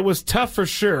 "It was tough for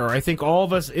sure. I think all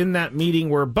of us in that meeting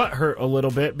were butthurt a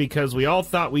little bit because we all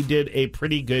thought we did a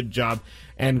pretty good job,"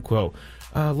 end quote.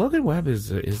 Logan Webb is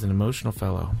an emotional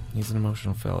fellow. He's an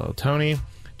emotional fellow. Tony,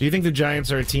 do you think the Giants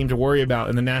are a team to worry about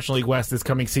in the National League West this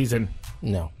coming season?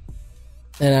 No.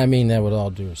 And I mean that with all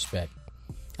due respect.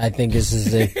 I think this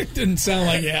is a... It didn't sound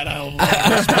like you had a...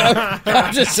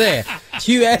 I'm just saying.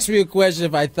 You asked me a question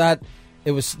if I thought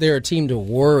they're a team to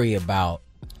worry about.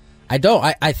 I don't.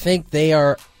 I think they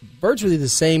are virtually the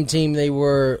same team they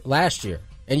were last year.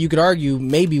 And you could argue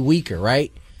maybe weaker,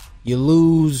 right? You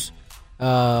lose...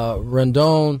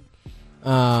 Rodon,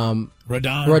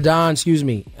 excuse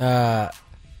me. They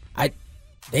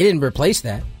didn't replace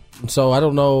that, so I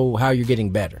don't know how you're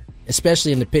getting better,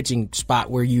 especially in the pitching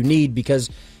spot where you need because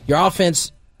your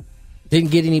offense didn't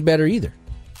get any better either.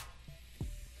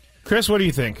 Chris, what do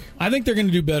you think? I think they're going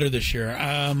to do better this year.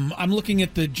 I'm looking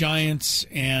at the Giants,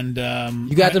 and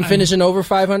you got them finishing over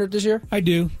 500 this year. I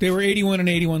do. They were 81 and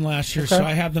 81 last year, so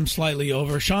I have them slightly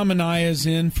over. Sean Manaea is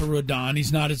in for Rodon.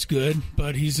 He's not as good,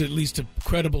 but he's at least a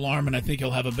credible arm, and I think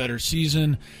he'll have a better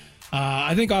season.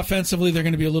 I think offensively they're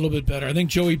going to be a little bit better. I think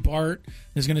Joey Bart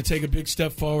is going to take a big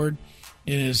step forward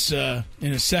in his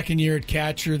second year at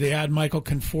catcher. They add Michael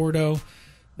Conforto.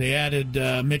 They added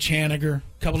Mitch Haniger,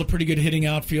 a couple of pretty good hitting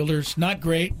outfielders. Not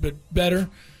great, but better.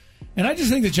 And I just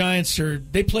think the Giants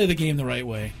they play the game the right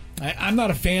way. I'm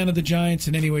not a fan of the Giants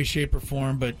in any way, shape, or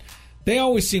form, but they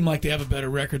always seem like they have a better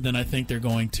record than I think they're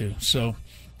going to. So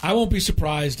I won't be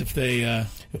surprised if they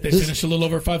finish a little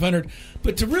over 500.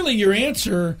 But to really your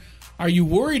answer, are you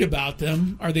worried about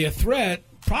them? Are they a threat?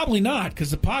 Probably not, because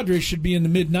the Padres should be in the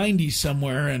mid-90s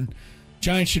somewhere, and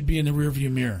Giants should be in the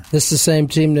rearview mirror. This is the same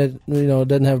team that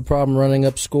doesn't have a problem running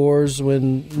up scores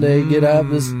when they get up.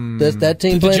 Does that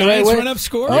team did play the the right Giants way? run up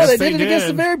scores? Oh, Yes, they did it against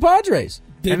the very Padres.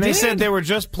 They said they were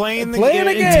just playing the game.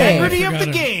 Integrity of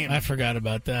the game. I forgot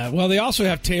about that. Well, they also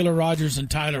have Taylor Rogers and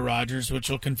Tyler Rogers, which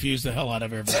will confuse the hell out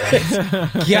of everybody.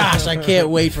 Gosh, I can't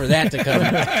wait for that to come.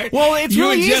 Well, it's you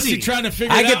really and Jesse easy. trying to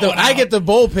figure I get the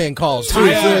bullpen calls too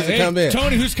as soon as they come in.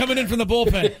 Tony, who's coming in from the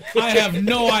bullpen? I have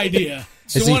no idea.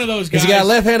 So one of those guys. Has he got a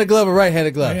left-handed glove or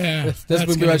right-handed glove? Yeah, that's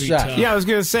going to be my shot. tough. Yeah, I was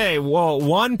going to say, well,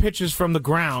 one pitches from the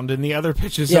ground and the other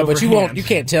pitches Yeah, overhand. but you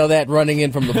can't tell that running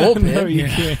in from the bullpen. No, you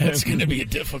can't. It's going to be a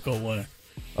difficult one.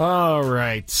 All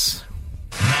right.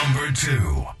 Number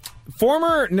 2.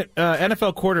 Former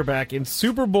NFL quarterback and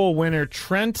Super Bowl winner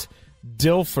Trent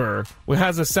Dilfer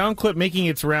has a sound clip making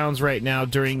its rounds right now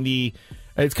during the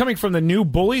It's coming from the new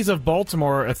Bullies of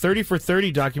Baltimore, a 30 for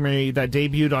 30 documentary that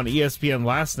debuted on ESPN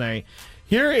last night.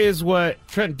 Here is what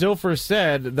Trent Dilfer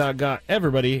said that got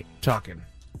everybody talking.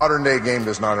 Modern day game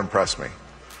does not impress me.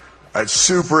 It's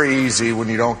super easy when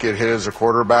you don't get hit as a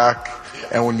quarterback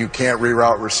and when you can't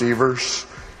reroute receivers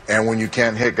and when you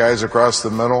can't hit guys across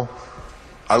the middle.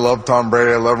 I love Tom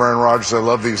Brady. I love Aaron Rodgers. I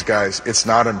love these guys. It's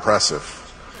not impressive.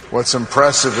 What's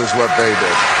impressive is what they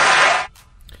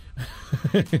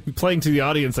did. Playing to the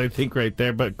audience, I think, right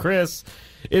there. But, Chris,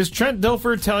 is Trent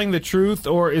Dilfer telling the truth,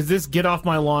 or is this get off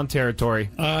my lawn territory?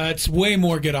 It's way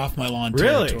more get off my lawn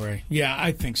territory. Really? Yeah,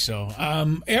 I think so.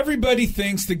 Everybody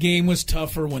thinks the game was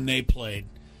tougher when they played.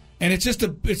 And it's just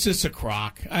a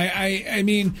crock. I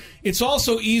mean, it's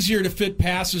also easier to fit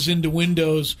passes into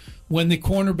windows when the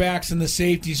cornerbacks and the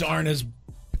safeties aren't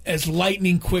as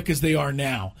lightning quick as they are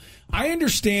now. I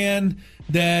understand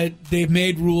that they've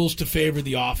made rules to favor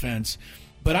the offense,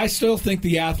 but I still think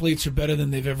the athletes are better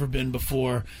than they've ever been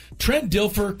before. Trent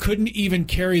Dilfer couldn't even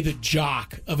carry the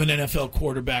jock of an NFL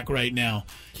quarterback right now.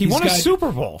 He won a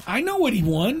Super Bowl. I know what he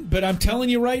won, but I'm telling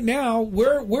you right now,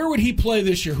 where would he play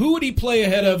this year? Who would he play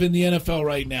ahead of in the NFL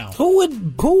right now? Who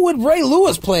would Ray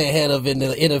Lewis play ahead of in the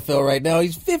NFL right now?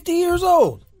 He's 50 years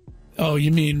old. Oh,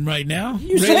 you mean right now?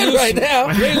 You said right now.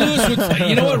 Ray Lewis would,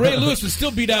 you know what? Ray Lewis would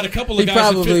still beat out a couple of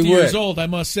guys at 50 years old, I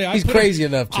must say. He's crazy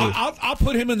enough to. I'll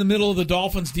put him in the middle of the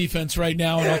Dolphins defense right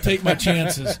now, and I'll take my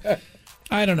chances.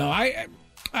 I don't know. I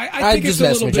think it's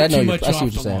a little bit too much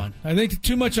off the lawn. I think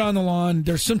too much on the lawn.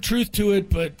 There's some truth to it,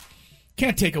 but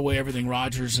can't take away everything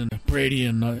Rodgers and Brady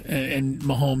and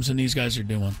Mahomes and these guys are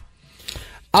doing.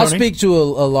 I'll speak to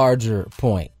a larger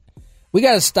point. We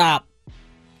got to stop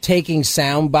taking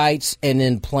sound bites and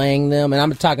then playing them, and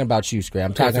I'm talking about you, Scray.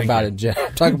 I'm talking about it.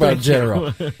 I'm talking about in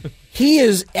general. He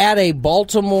is at a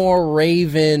Baltimore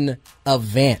Raven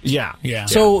event. Yeah.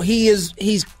 So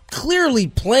he's clearly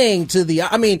playing to the.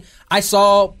 I mean, I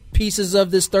saw pieces of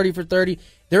this 30 for 30.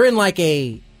 They're in like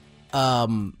a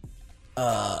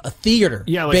theater,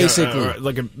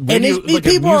 basically.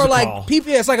 People are like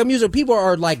people. It's like a music. People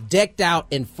are like decked out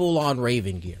in full on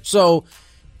Raven gear. So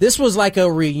this was like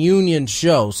a reunion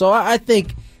show. So I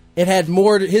think it had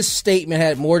more. His statement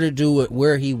had more to do with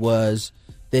where he was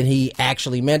than he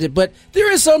actually meant it. But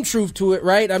there is some truth to it,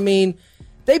 right? I mean,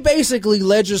 they basically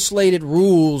legislated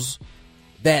rules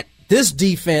that this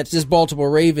defense, this Baltimore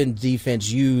Ravens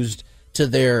defense, used to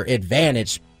their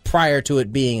advantage prior to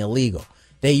it being illegal.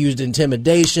 They used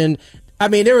intimidation. I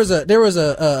mean, there was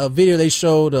a video they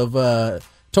showed of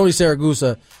Tony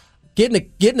Siragusa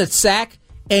getting a sack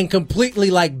and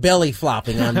completely like belly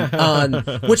flopping on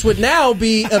which would now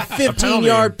be a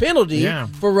 15-yard penalty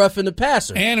for roughing the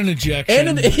passer and an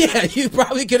ejection. You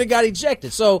probably could have got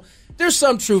ejected. So there's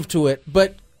some truth to it,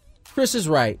 but Chris is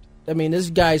right. I mean, there's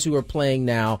guys who are playing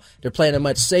now. They're playing a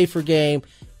much safer game,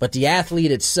 but the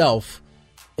athlete itself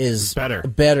is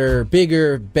better,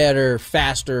 bigger, better,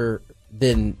 faster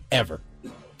than ever.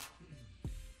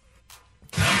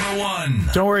 Number one.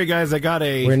 Don't worry, guys. I got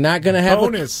a We're not gonna have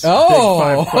bonus Big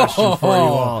Five question for you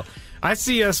all. I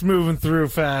see us moving through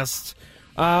fast.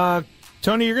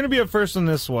 Tony, you're going to be up first on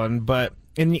this one, but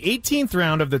in the 18th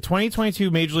round of the 2022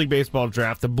 Major League Baseball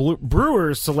draft, the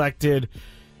Brewers selected.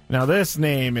 Now, this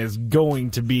name is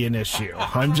going to be an issue.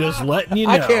 I'm just letting you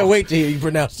know. I can't wait to hear you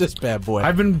pronounce this bad boy.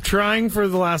 I've been trying for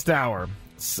the last hour.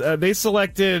 They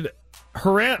selected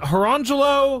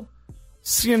Hirangelo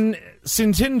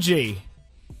Cintinje.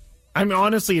 I mean,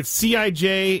 honestly, it's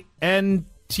Cijntje.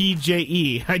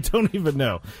 I don't even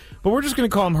know. But we're just going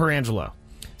to call him Hirangelo.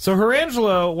 So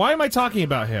Hirangelo, why am I talking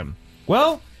about him?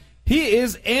 Well, he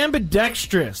is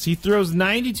ambidextrous. He throws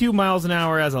 92 miles an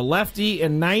hour as a lefty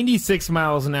and 96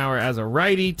 miles an hour as a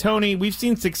righty. Tony, we've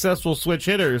seen successful switch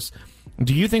hitters.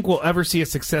 Do you think we'll ever see a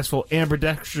successful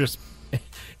ambidextrous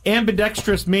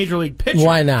Major League pitcher?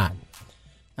 Why not?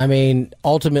 I mean,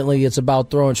 ultimately, it's about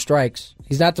throwing strikes.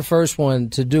 He's not the first one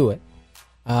to do it.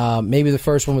 Maybe the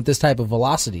first one with this type of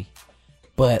velocity.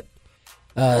 But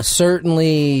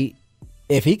certainly,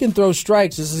 if he can throw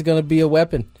strikes, this is going to be a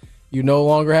weapon. You no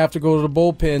longer have to go to the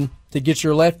bullpen to get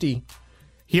your lefty.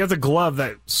 He has a glove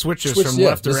that switches from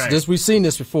left to right. We've seen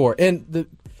this before. And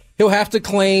he'll have to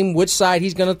claim which side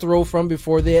he's going to throw from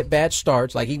before the at-bat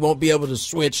starts. Like, he won't be able to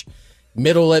switch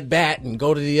middle at-bat and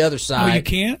go to the other side. Oh, you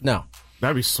can't? No.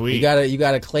 That'd be sweet. You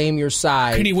gotta claim your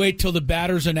side. Can he wait till the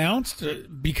batter's announced?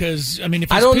 Because I mean,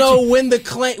 if I don't know when the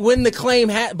claim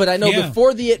but I know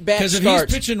before the at bat starts. Because if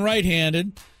he's pitching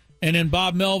right-handed, and then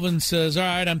Bob Melvin says, "All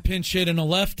right, I'm pinch hitting a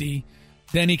lefty,"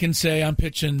 then he can say, I'm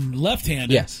pitching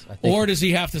left-handed. Yes. Or does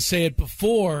he have to say it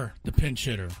before the pinch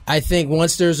hitter? I think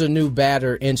once there's a new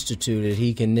batter instituted,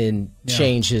 he can then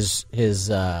change his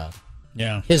arm.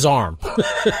 Change his arm.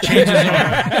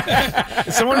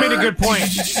 Someone made a good point.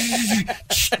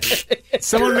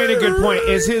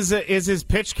 Is his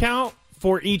pitch count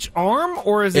for each arm,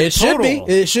 or is it total?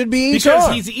 It should be each because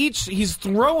arm. he's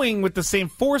throwing with the same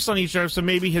force on each arm, so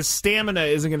maybe his stamina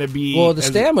isn't going to be. Well, the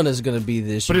stamina is going to be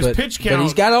the issue, but his pitch count. But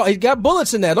he's got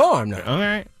bullets in that arm now. All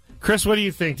right, Chris, what do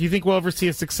you think? Do you think we'll ever see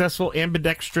a successful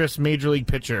ambidextrous major league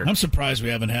pitcher? I'm surprised we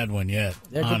haven't had one yet.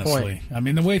 Yeah, good honestly, point. I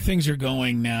mean, the way things are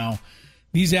going now,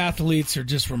 these athletes are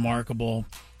just remarkable.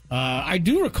 I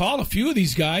do recall a few of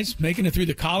these guys making it through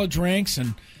the college ranks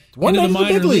and into the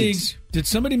minor leagues. Did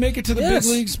somebody make it to the big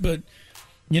leagues? But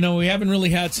we haven't really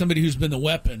had somebody who's been the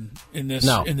weapon in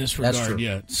this regard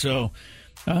yet. So,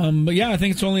 but yeah, I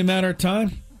think it's only a matter of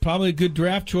time. Probably a good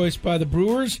draft choice by the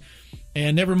Brewers,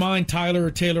 and never mind Tyler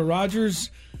or Taylor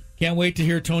Rogers. Can't wait to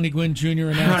hear Tony Gwynn Jr.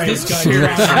 announce this guy.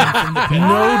 From the pen.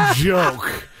 No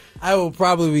joke. I will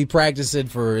probably be practicing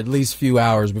for at least a few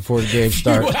hours before the game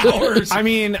starts. I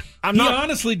mean, he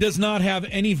honestly does not have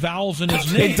any vowels in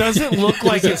his name. It doesn't look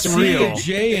like it's real. A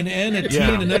J, an N, a T,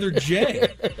 and another J.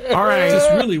 All right. It's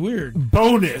just really weird.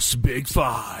 Bonus Big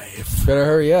Five. Better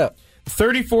hurry up.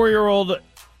 34-year-old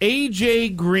A.J.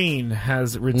 Green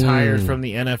has retired from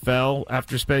the NFL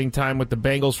after spending time with the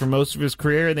Bengals for most of his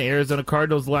career and the Arizona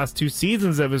Cardinals the last 2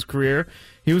 seasons of his career.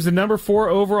 He was the number 4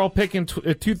 overall pick in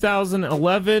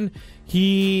 2011.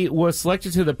 He was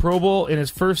selected to the Pro Bowl in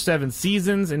his first 7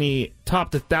 seasons, and he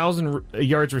topped 1,000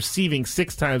 yards receiving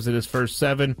 6 times in his first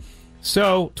 7.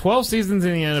 So, 12 seasons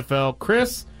in the NFL.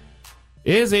 Chris,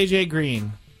 is A.J.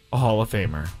 Green a Hall of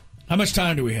Famer? How much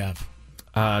time do we have?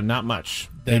 Not much.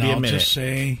 Then Maybe I'll a minute. just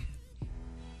say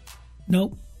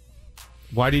nope.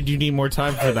 Why did you need more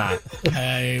time for that?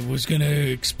 I was going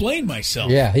to explain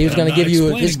myself. Yeah, he was going to give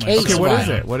you his case. Okay, what is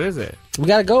it? What is it? We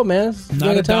got to go, man.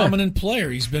 Not a dominant player.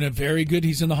 He's been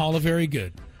he's in the Hall of Very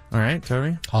Good. All right,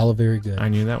 Tony? Hall of Very Good. I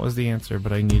knew that was the answer,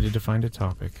 but I needed to find a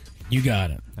topic. You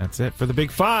got it. That's it for the Big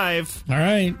Five. All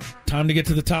right, time to get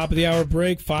to the top of the hour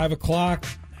break, 5 o'clock.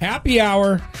 Happy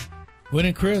hour. Gwynn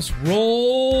and Chris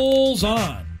rolls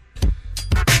on.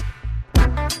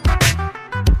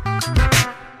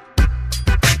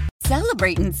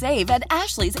 Celebrate and save at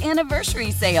Ashley's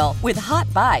Anniversary Sale. With Hot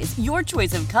Buys, your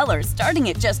choice of colors starting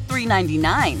at just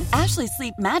 $3.99. Ashley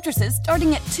Sleep mattresses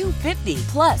starting at $2.50.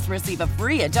 Plus, receive a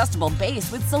free adjustable base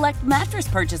with select mattress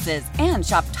purchases. And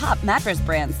shop top mattress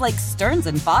brands like Stearns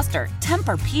 & Foster,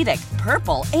 Tempur-Pedic,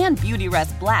 Purple, and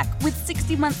Beautyrest Black with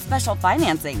 60-month special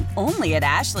financing. Only at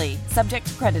Ashley. Subject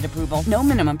to credit approval. No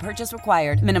minimum purchase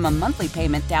required. Minimum monthly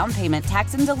payment, down payment,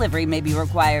 tax, and delivery may be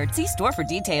required. See store for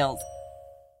details.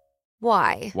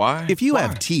 Why? If you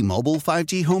have T-Mobile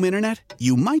 5G home internet,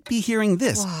 you might be hearing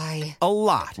this Why? a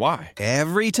lot. Why?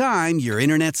 Every time your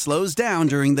internet slows down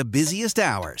during the busiest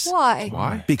hours.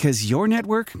 Why? Because your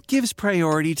network gives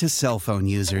priority to cell phone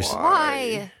users.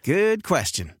 Why? Good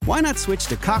question. Why not switch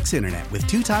to Cox Internet with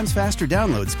 2 times faster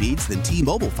download speeds than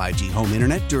T-Mobile 5G home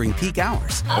internet during peak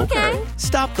hours? Okay.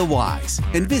 Stop the whys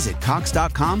and visit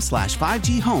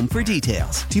cox.com/5G home for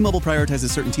details. T-Mobile prioritizes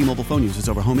certain T-Mobile phone users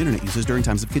over home internet users during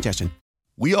times of congestion.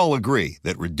 We all agree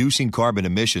that reducing carbon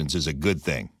emissions is a good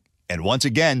thing. And once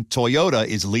again, Toyota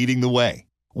is leading the way.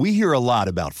 We hear a lot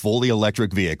about fully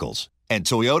electric vehicles, and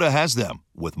Toyota has them,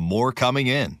 with more coming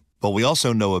in. But we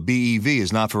also know a BEV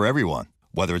is not for everyone,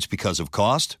 whether it's because of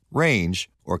cost, range,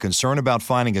 or concern about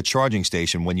finding a charging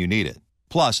station when you need it.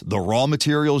 Plus, the raw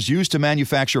materials used to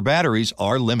manufacture batteries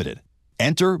are limited.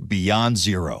 Enter Beyond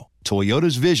Zero,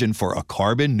 Toyota's vision for a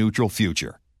carbon-neutral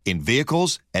future. In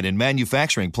vehicles and in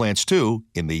manufacturing plants, too,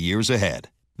 in the years ahead.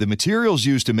 The materials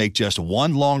used to make just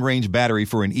one long-range battery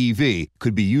for an EV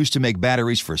could be used to make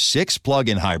batteries for 6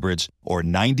 plug-in hybrids or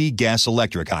 90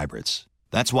 gas-electric hybrids.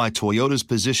 That's why Toyota's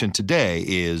position today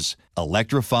is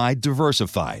electrified,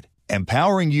 diversified,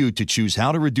 empowering you to choose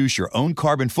how to reduce your own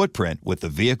carbon footprint with the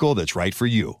vehicle that's right for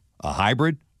you, a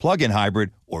hybrid, plug-in hybrid,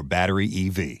 or battery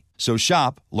EV. So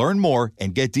shop, learn more,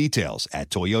 and get details at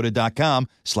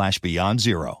toyota.com/beyond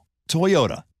zero.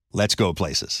 Toyota, let's go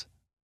places.